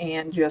those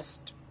and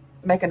just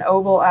make an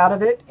oval out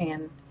of it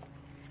and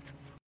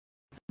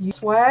use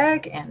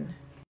swag and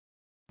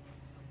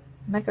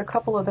make a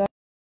couple of those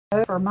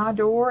for my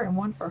door and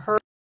one for her.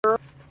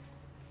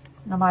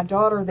 Now my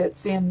daughter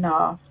that's in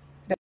an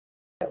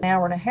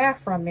hour and a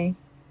half from me,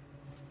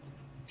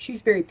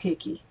 she's very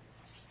picky.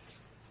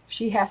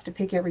 She has to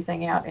pick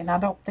everything out, and I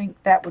don't think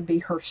that would be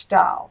her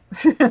style.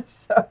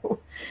 So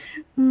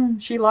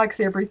she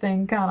likes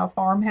everything kind of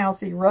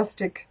farmhousey,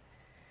 rustic,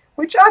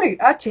 which I do.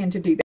 I tend to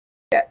do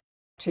that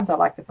too. I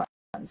like the fun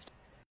stuff.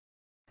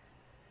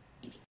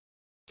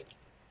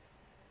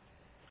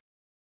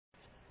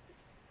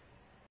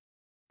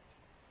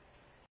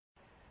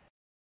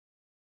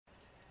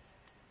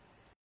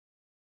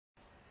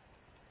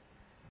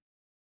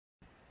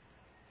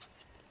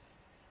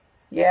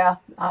 Yeah,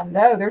 I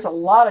know. There's a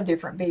lot of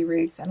different bee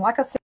wreaths. And like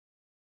I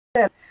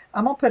said,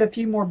 I'm going to put a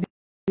few more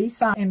bee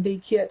sign and bee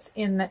kits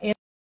in the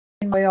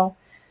well.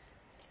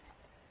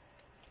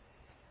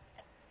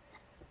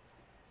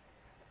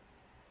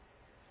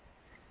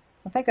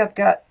 I think I've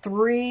got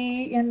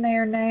 3 in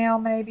there now,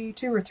 maybe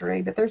 2 or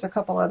 3, but there's a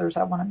couple others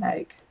I want to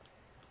make.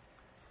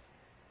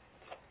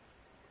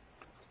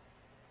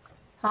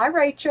 Hi,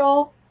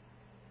 Rachel.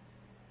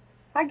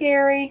 Hi,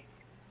 Gary.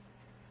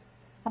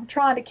 I'm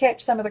trying to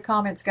catch some of the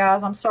comments,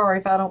 guys. I'm sorry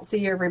if I don't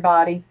see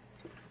everybody.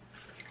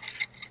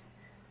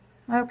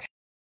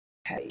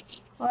 Okay,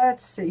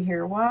 let's see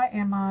here. Why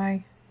am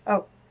I...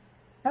 Oh,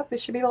 nope,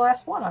 this should be the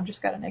last one. I've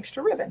just got an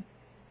extra ribbon.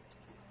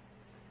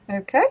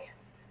 Okay.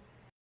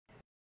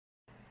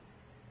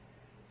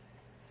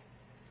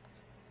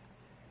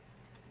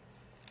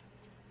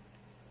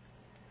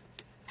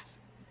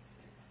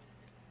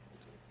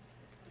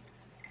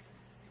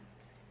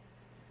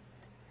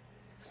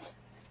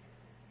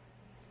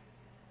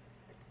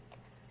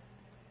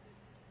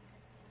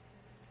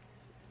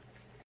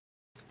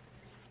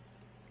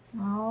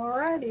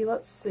 Alrighty,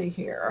 let's see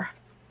here.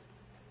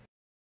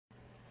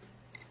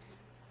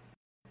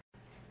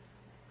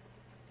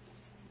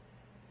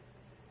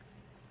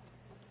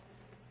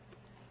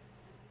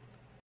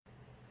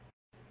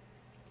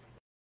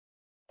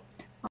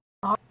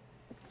 So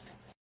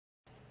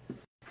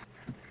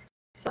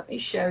let me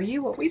show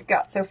you what we've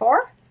got so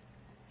far.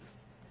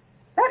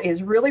 That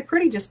is really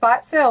pretty just by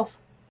itself.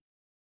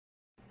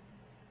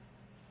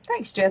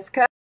 Thanks,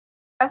 Jessica.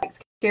 Thanks,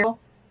 Carol.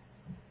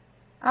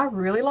 I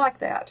really like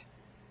that.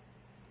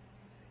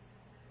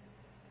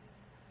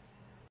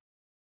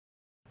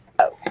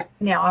 Oh,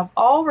 now I've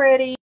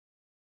already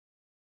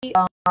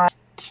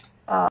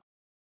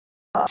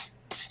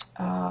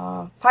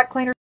pipe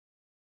cleaners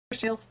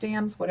Chanel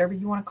stems, whatever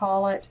you want to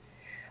call it.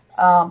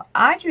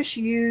 I just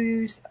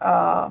use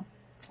my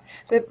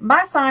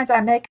signs I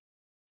make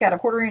out a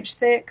 1/4 inch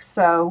thick,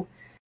 so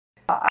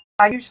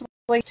I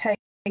usually take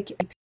a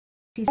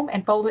piece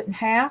and fold it in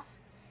half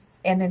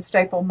and then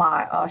staple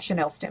my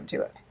Chanel stem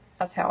to it.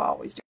 That's how I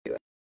always do it.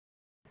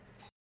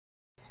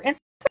 And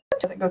sometimes it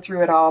doesn't go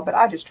through at all, but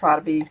I just try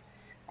to be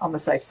on the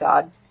safe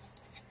side.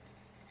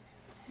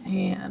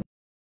 And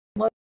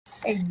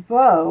let's a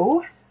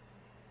bow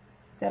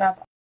that I've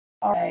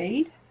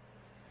already made.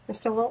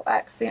 Just a little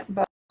accent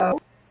bow.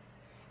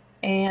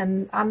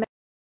 And I made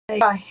it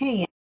by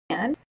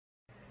hand,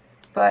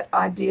 but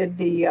I did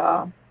the,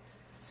 I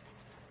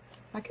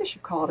guess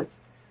you call it a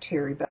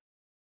terry bow.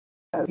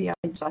 Yeah,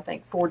 I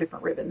think 4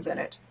 different ribbons in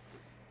it.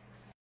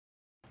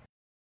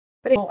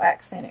 But it will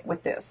accent it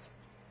with this.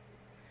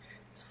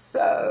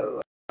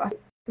 So,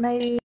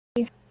 maybe,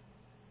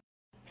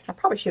 I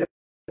probably should have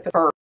put it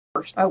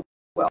first. Oh,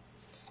 well.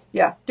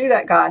 Yeah, do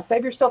that, guys.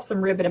 Save yourself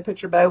some ribbon and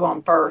put your bow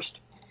on first.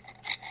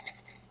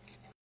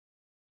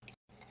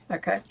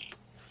 Okay.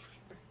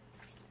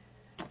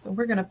 So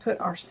we're going to put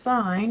our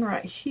sign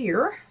right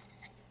here.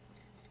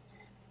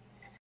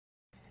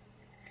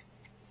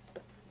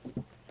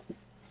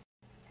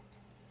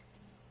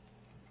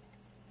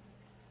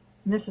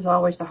 And this is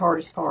always the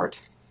hardest part,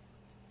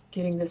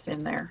 getting this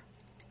in there.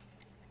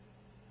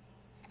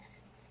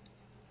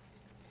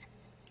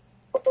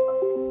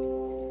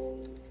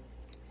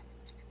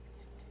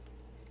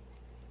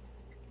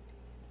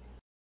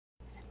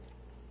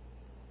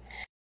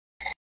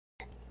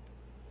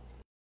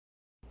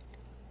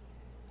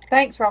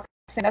 Thanks, Roxanne.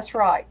 That's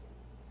right.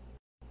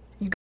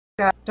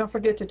 Don't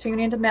forget to tune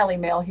into Melly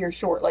Mel here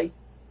shortly.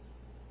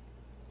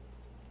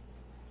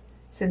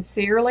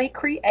 Sincerely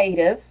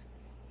Creative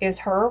is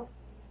her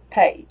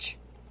page.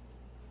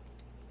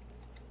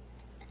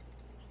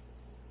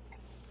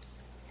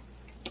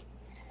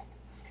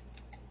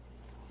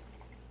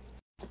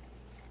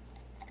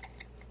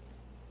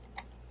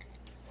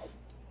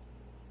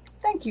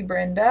 Thank you,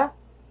 Brenda.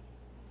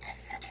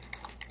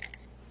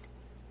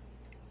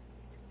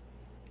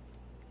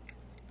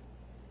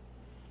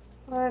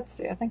 Let's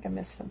see, I think I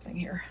missed something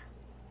here.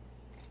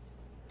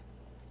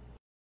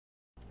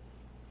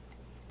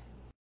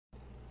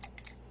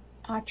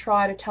 I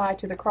try to tie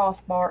to the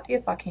crossbar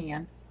if I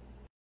can.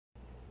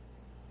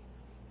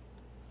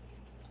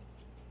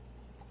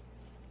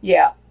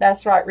 Yeah,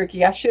 that's right,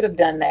 Ricky. I should have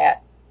done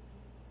that.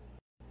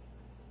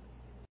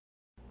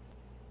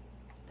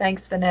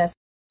 Thanks, Vanessa.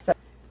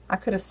 I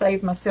could have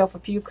saved myself a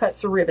few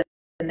cuts of ribbon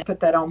and put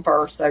that on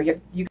first. So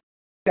you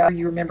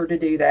remember to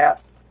do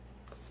that.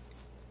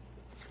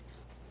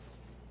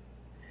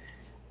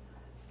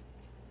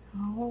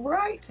 All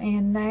right,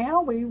 and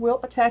now we will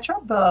attach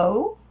our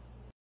bow.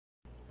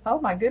 Oh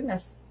my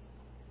goodness.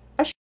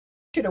 I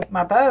should have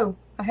my bow.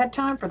 I had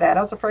time for that.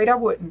 I was afraid I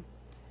wouldn't.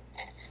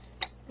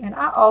 And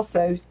I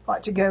also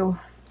like to go,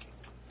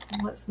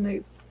 let's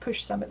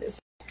push some of this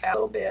out a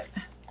little bit.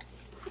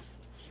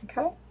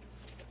 Okay.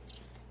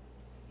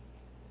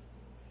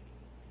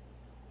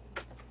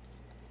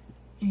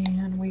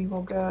 And we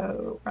will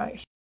go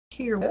right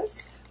here with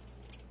this.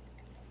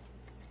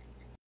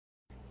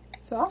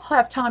 So I'll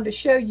have time to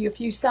show you a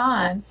few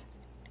signs.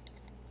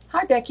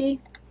 Hi,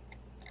 Becky.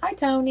 Hi,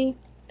 Tony.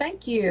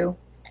 Thank you.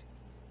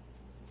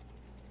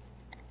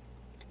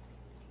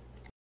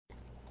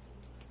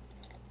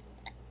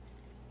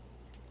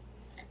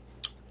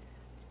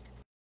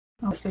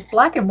 Oh, this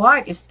black and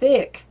white is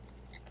thick.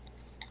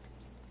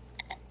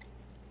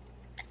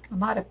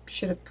 I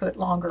should have put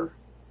longer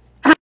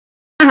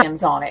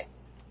stems on it.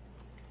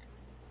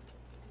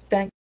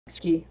 Thank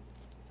you.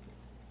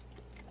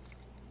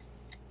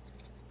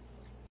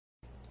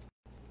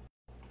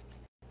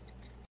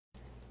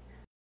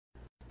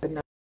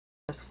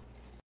 Goodness.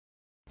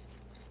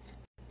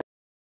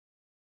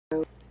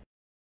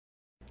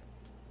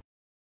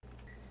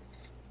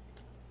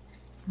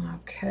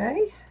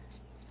 Okay.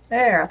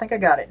 There, I think I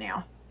got it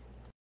now.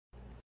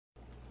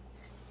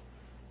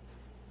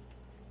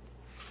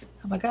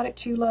 Have I got it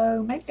too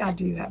low? Maybe I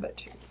do have it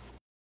too.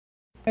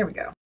 There we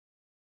go.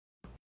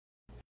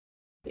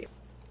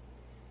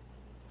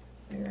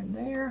 There and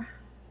there.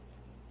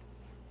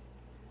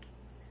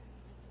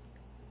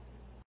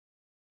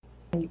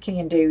 And you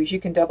can do is you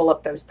can double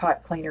up those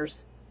pipe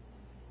cleaners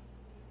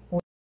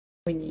when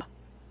you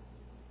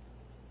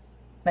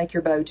make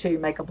your bow too.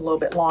 Make them a little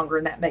bit longer,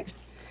 and that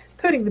makes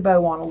putting the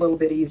bow on a little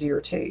bit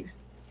easier too.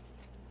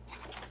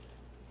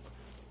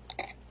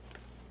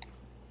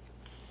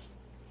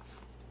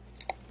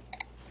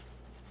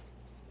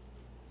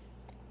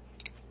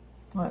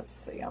 Let's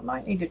see, I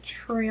might need to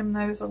trim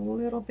those a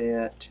little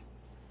bit.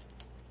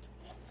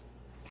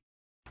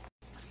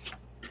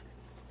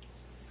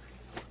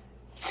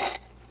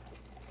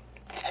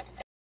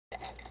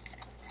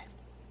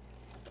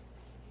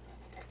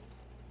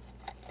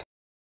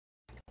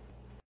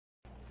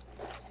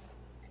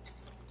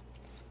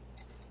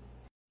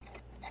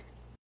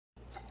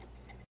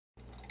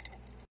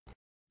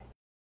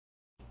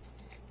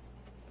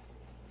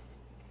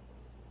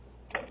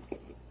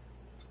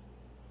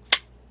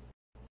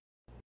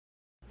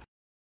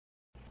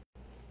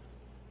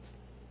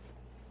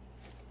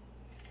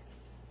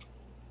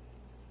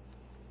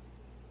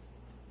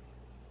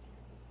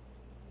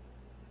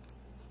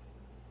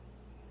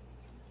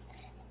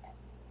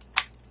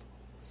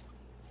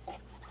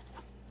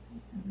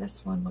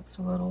 This one looks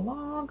a little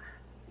long.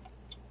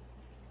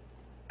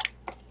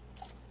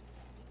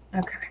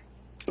 Okay.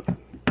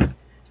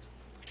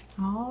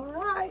 All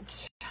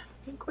right. I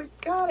think we've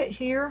got it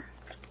here.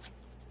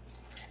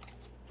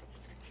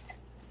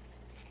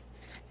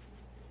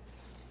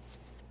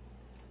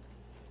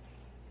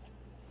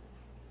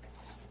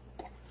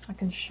 I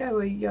can show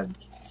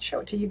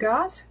it to you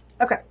guys.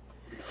 Okay.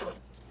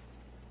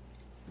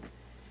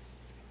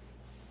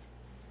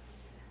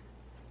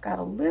 Got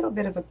a little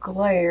bit of a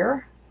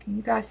glare. Can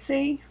you guys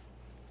see?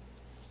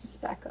 Let's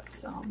back up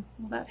some.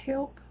 Will that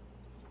help?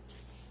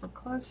 Or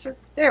closer?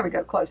 There we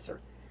go,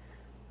 closer.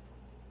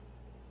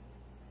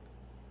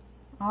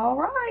 All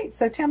right,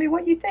 so tell me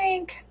what you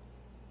think.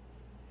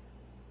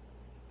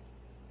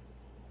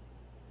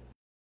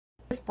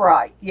 It's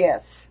bright,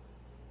 yes.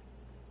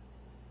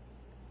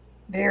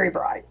 Very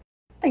bright.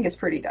 I think it's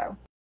pretty though.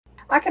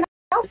 I can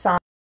also sign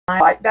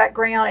white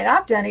background, and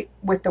I've done it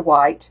with the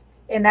white,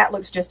 and that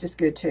looks just as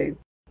good too.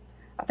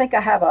 I think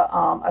I have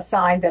a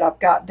sign that I've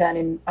got done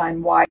in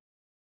white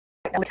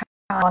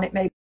on it,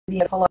 maybe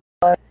a hello.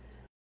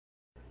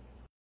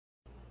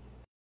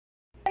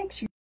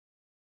 Thanks, you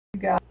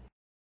guys.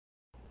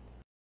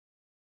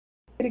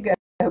 Way to go,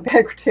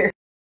 secretary.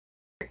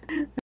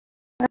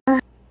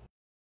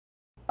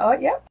 Oh,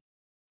 yep.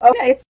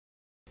 Okay, it's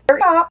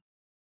very top.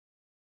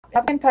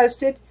 I've been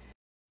posted.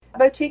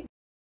 Boutique.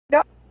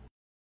 I've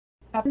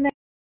been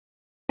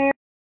there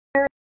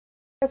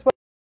as well.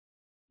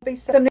 Be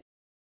some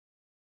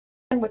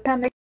with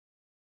kind of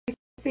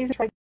season.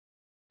 Try to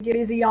get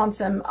busy on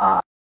some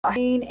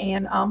Halloween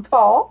and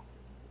fall.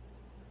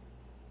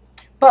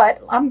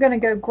 But I'm going to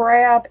go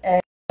grab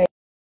I've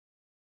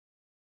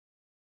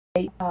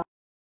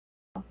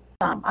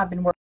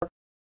been working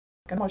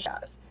on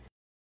guys.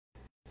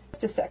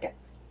 Just a second.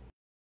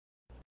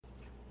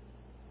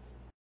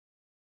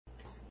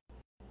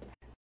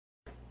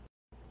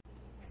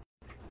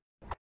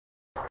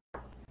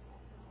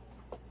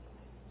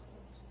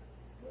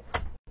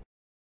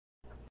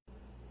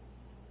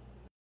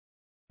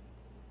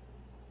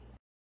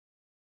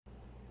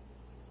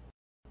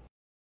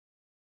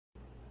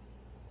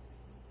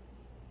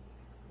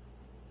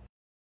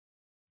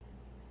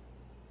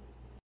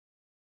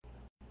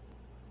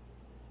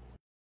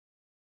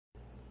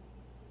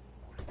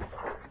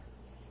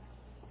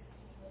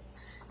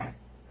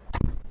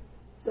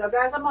 So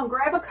guys, I'm going to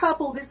grab a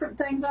couple different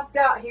things I've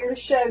got here to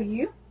show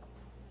you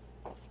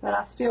that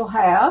I still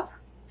have.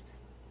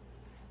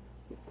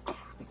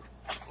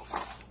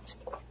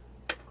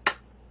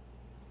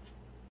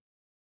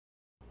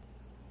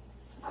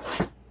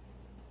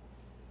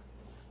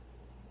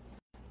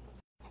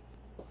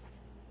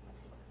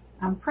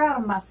 I'm proud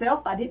of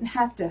myself. I didn't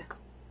have to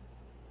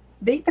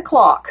beat the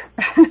clock.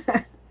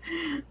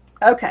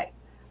 Okay,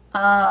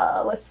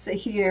 let's see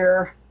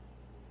here.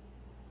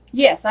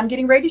 Yes, I'm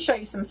getting ready to show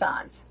you some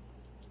signs.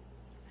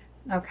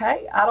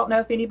 Okay, I don't know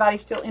if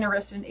anybody's still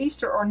interested in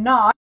Easter or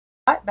not,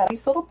 but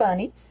these little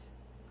bunnies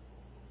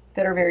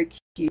that are very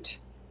cute.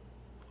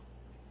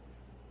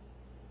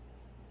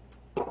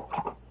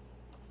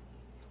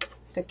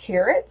 The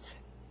carrots.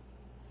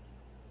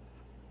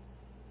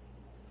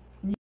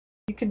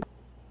 You can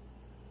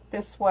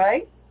this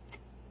way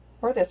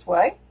or this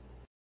way.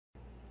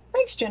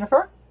 Thanks,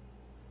 Jennifer.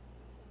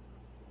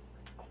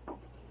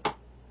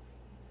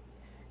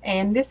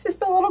 And this is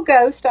the little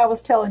ghost I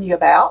was telling you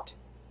about.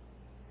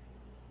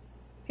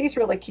 He's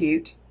really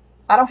cute.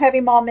 I don't have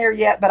him on there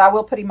yet, but I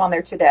will put him on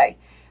there today.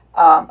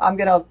 I'm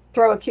going to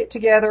throw a kit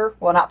together.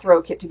 Well, not throw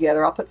a kit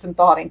together. I'll put some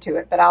thought into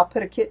it, but I'll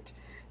put a kit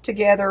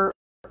together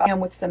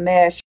with some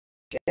mesh,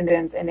 and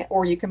then,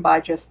 or you can buy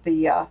just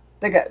the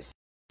ghost.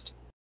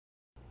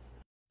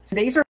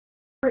 These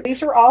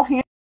are all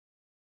hand,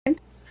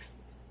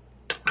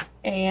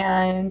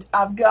 and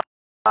I've got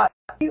a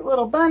cute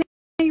little bunny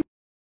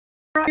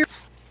right here.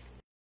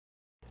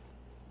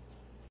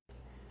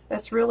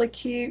 That's really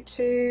cute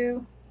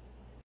too.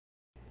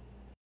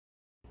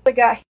 I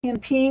got him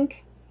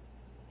pink.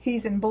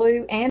 He's in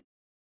blue and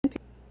pink.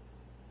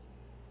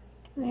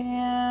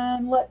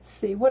 And let's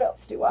see, what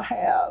else do I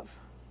have?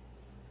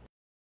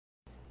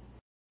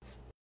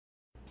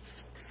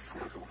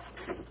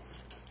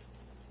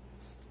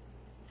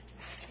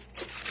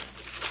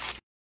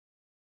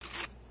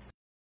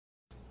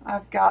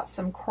 I've got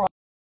some crosses,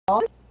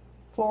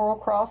 floral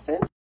crosses.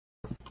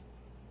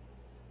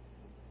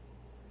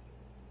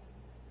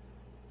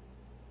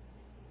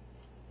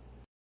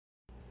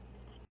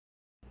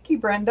 Thank you,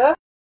 Brenda.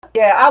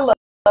 Yeah, I loved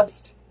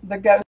the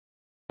ghost.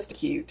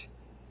 Cute,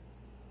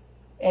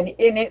 and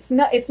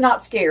it's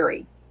not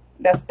scary.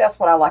 That's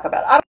what I like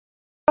about it.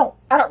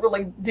 I don't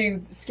really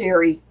do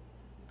scary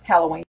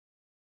Halloween.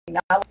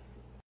 I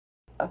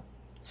like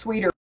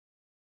sweeter.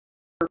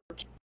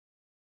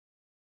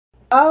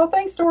 Oh,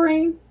 thanks,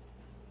 Doreen.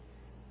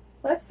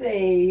 Let's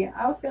see.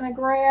 I was going to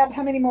grab,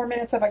 how many more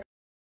minutes have I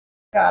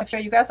got? I'll show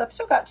you guys. I've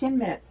still got 10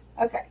 minutes.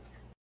 Okay.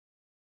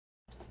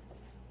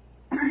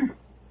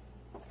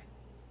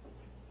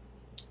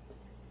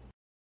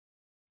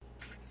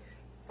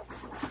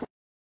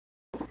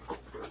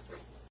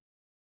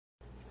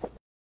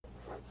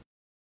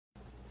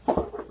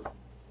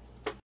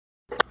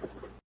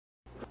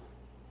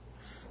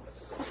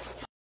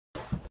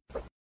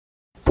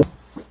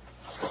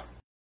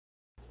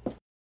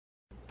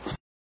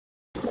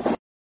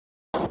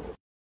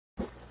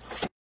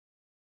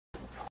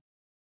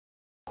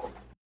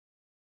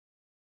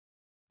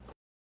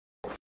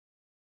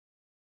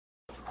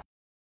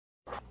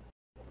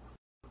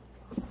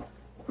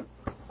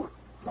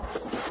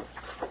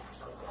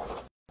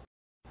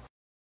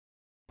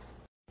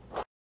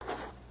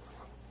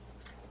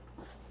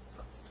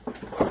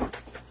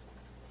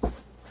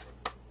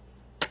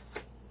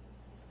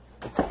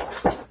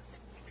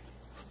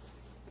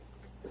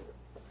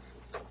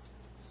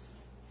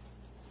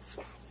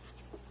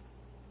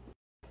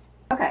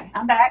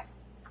 I'm back.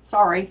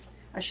 Sorry.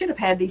 I should have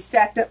had these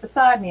stacked up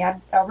beside me. I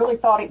really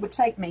thought it would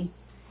take me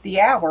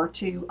the hour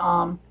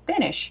to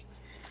finish.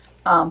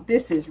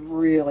 This is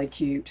really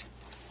cute.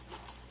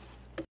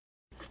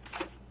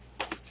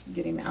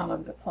 Get him out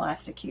of the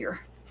plastic here.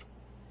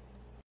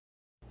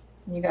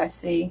 You guys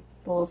see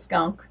the little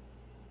skunk?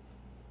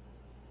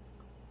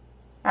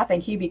 I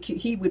think he'd be cute.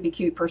 He would be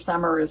cute for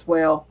summer as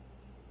well.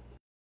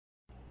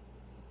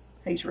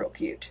 He's real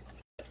cute.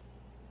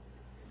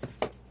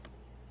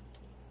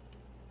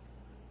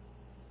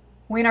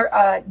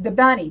 Winter, the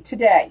bunny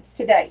today.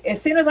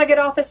 As soon as I get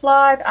off this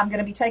live, I'm going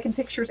to be taking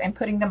pictures and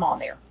putting them on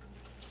there.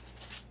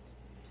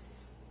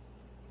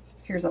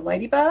 Here's a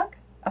ladybug.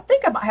 I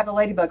think I might have a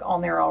ladybug on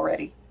there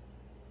already.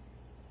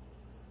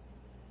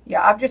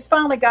 Yeah, I've just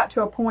finally got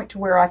to a point to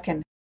where I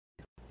can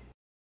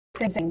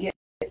things and get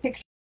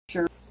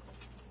pictures.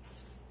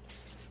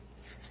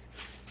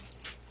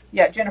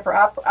 Yeah, Jennifer,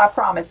 I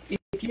promise.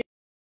 If you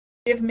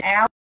give me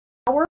an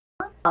hour,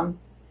 all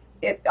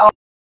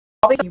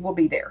these you will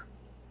be there.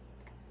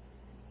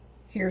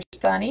 Here's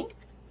Funny.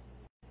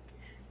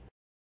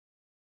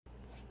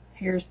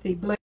 Here's the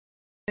blue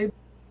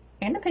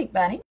and the pink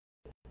bunny.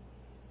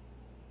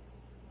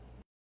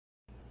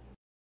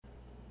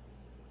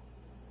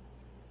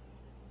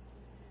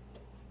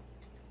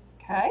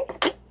 Okay,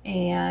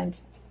 and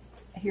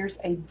here's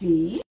a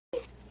bee.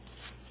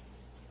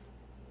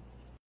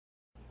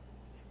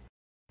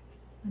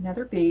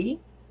 Another bee.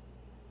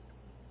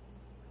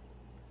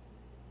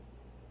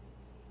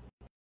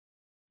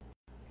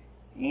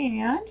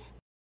 And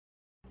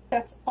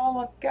that's all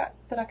I've got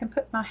that I can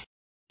put my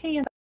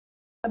hand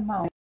at the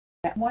moment.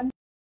 That one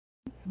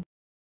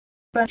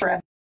bunch of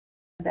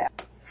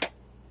that.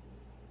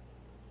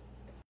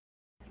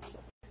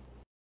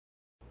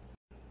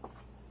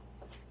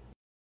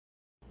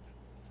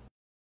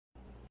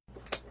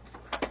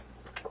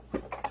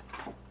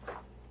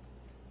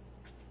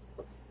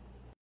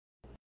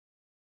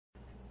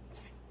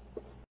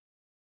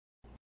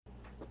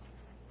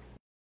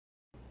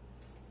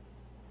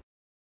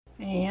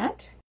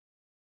 And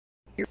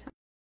here's,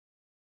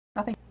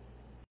 I think,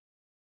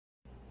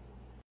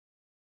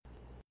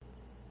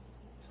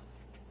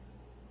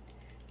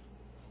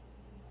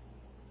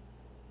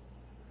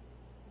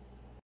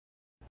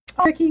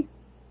 oh, Ricky.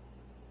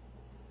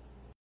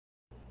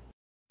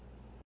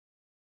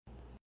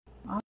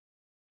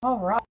 All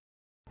right.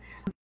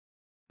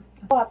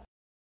 Well, I've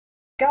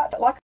got,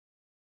 like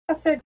I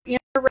said,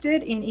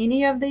 interested in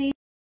any of these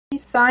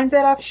signs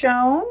that I've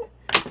shown.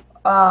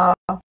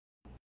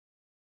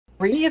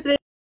 Any of this,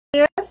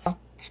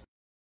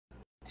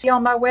 see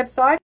on my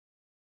website.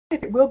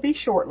 It will be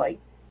shortly.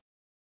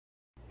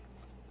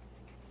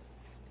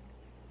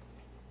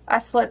 I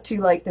slept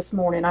too late this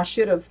morning. I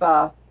should have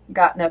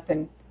gotten up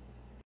and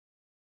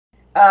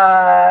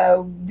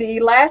the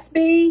last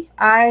bee.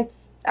 I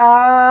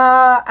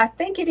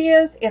think it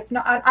is. If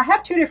not, I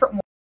have two different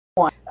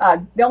ones.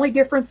 The only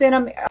difference in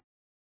them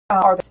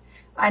are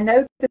I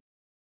know that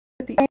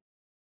the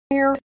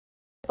air is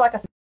like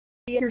a.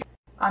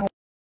 I'm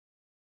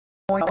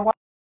going to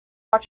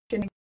watch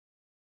and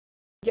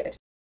get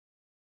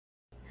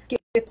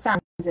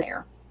signs in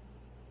there.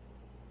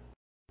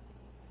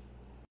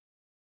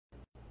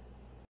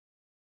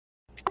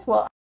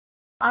 Well,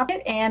 I'll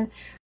get and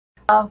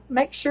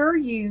make sure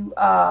you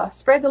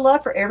spread the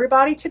love for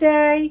everybody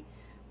today.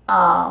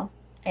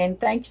 And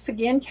thanks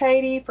again,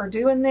 Katie, for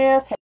doing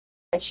this.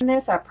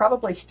 I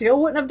probably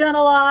still wouldn't have done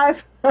a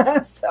live.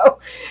 So,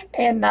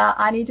 and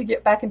I need to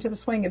get back into the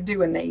swing of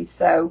doing these.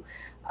 So,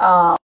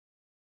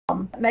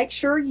 make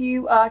sure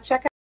you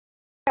check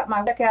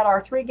out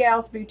our Three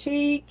Gals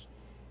Boutique,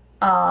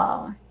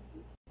 Door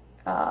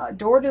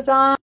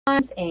Designs,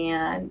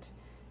 and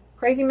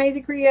Crazy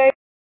Maisie Creation.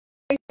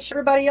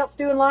 Everybody else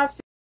doing live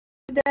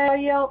today.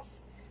 Everybody else,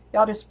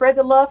 y'all just spread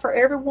the love for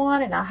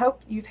everyone, and I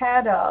hope you've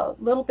had a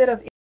little bit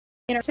of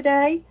interest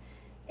today.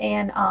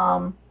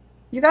 And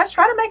you guys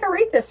try to make a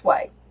wreath this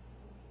way.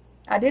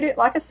 I did it,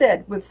 like I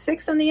said, with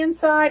 6 on the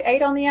inside,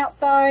 8 on the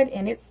outside,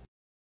 and it's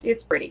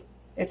pretty.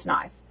 It's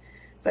nice.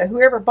 So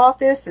whoever bought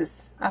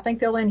this I think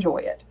they'll enjoy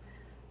it.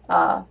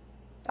 I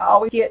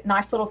always get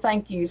nice little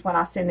thank yous when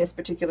I send this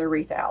particular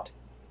wreath out.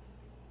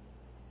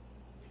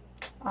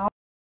 All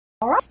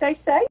right, stay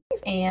safe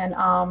and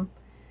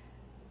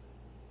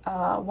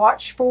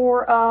watch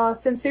for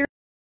Sincerely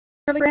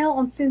Real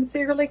and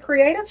Sincerely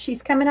Creative.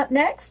 She's coming up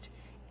next,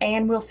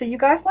 and we'll see you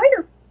guys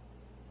later.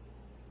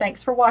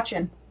 Thanks for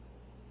watching.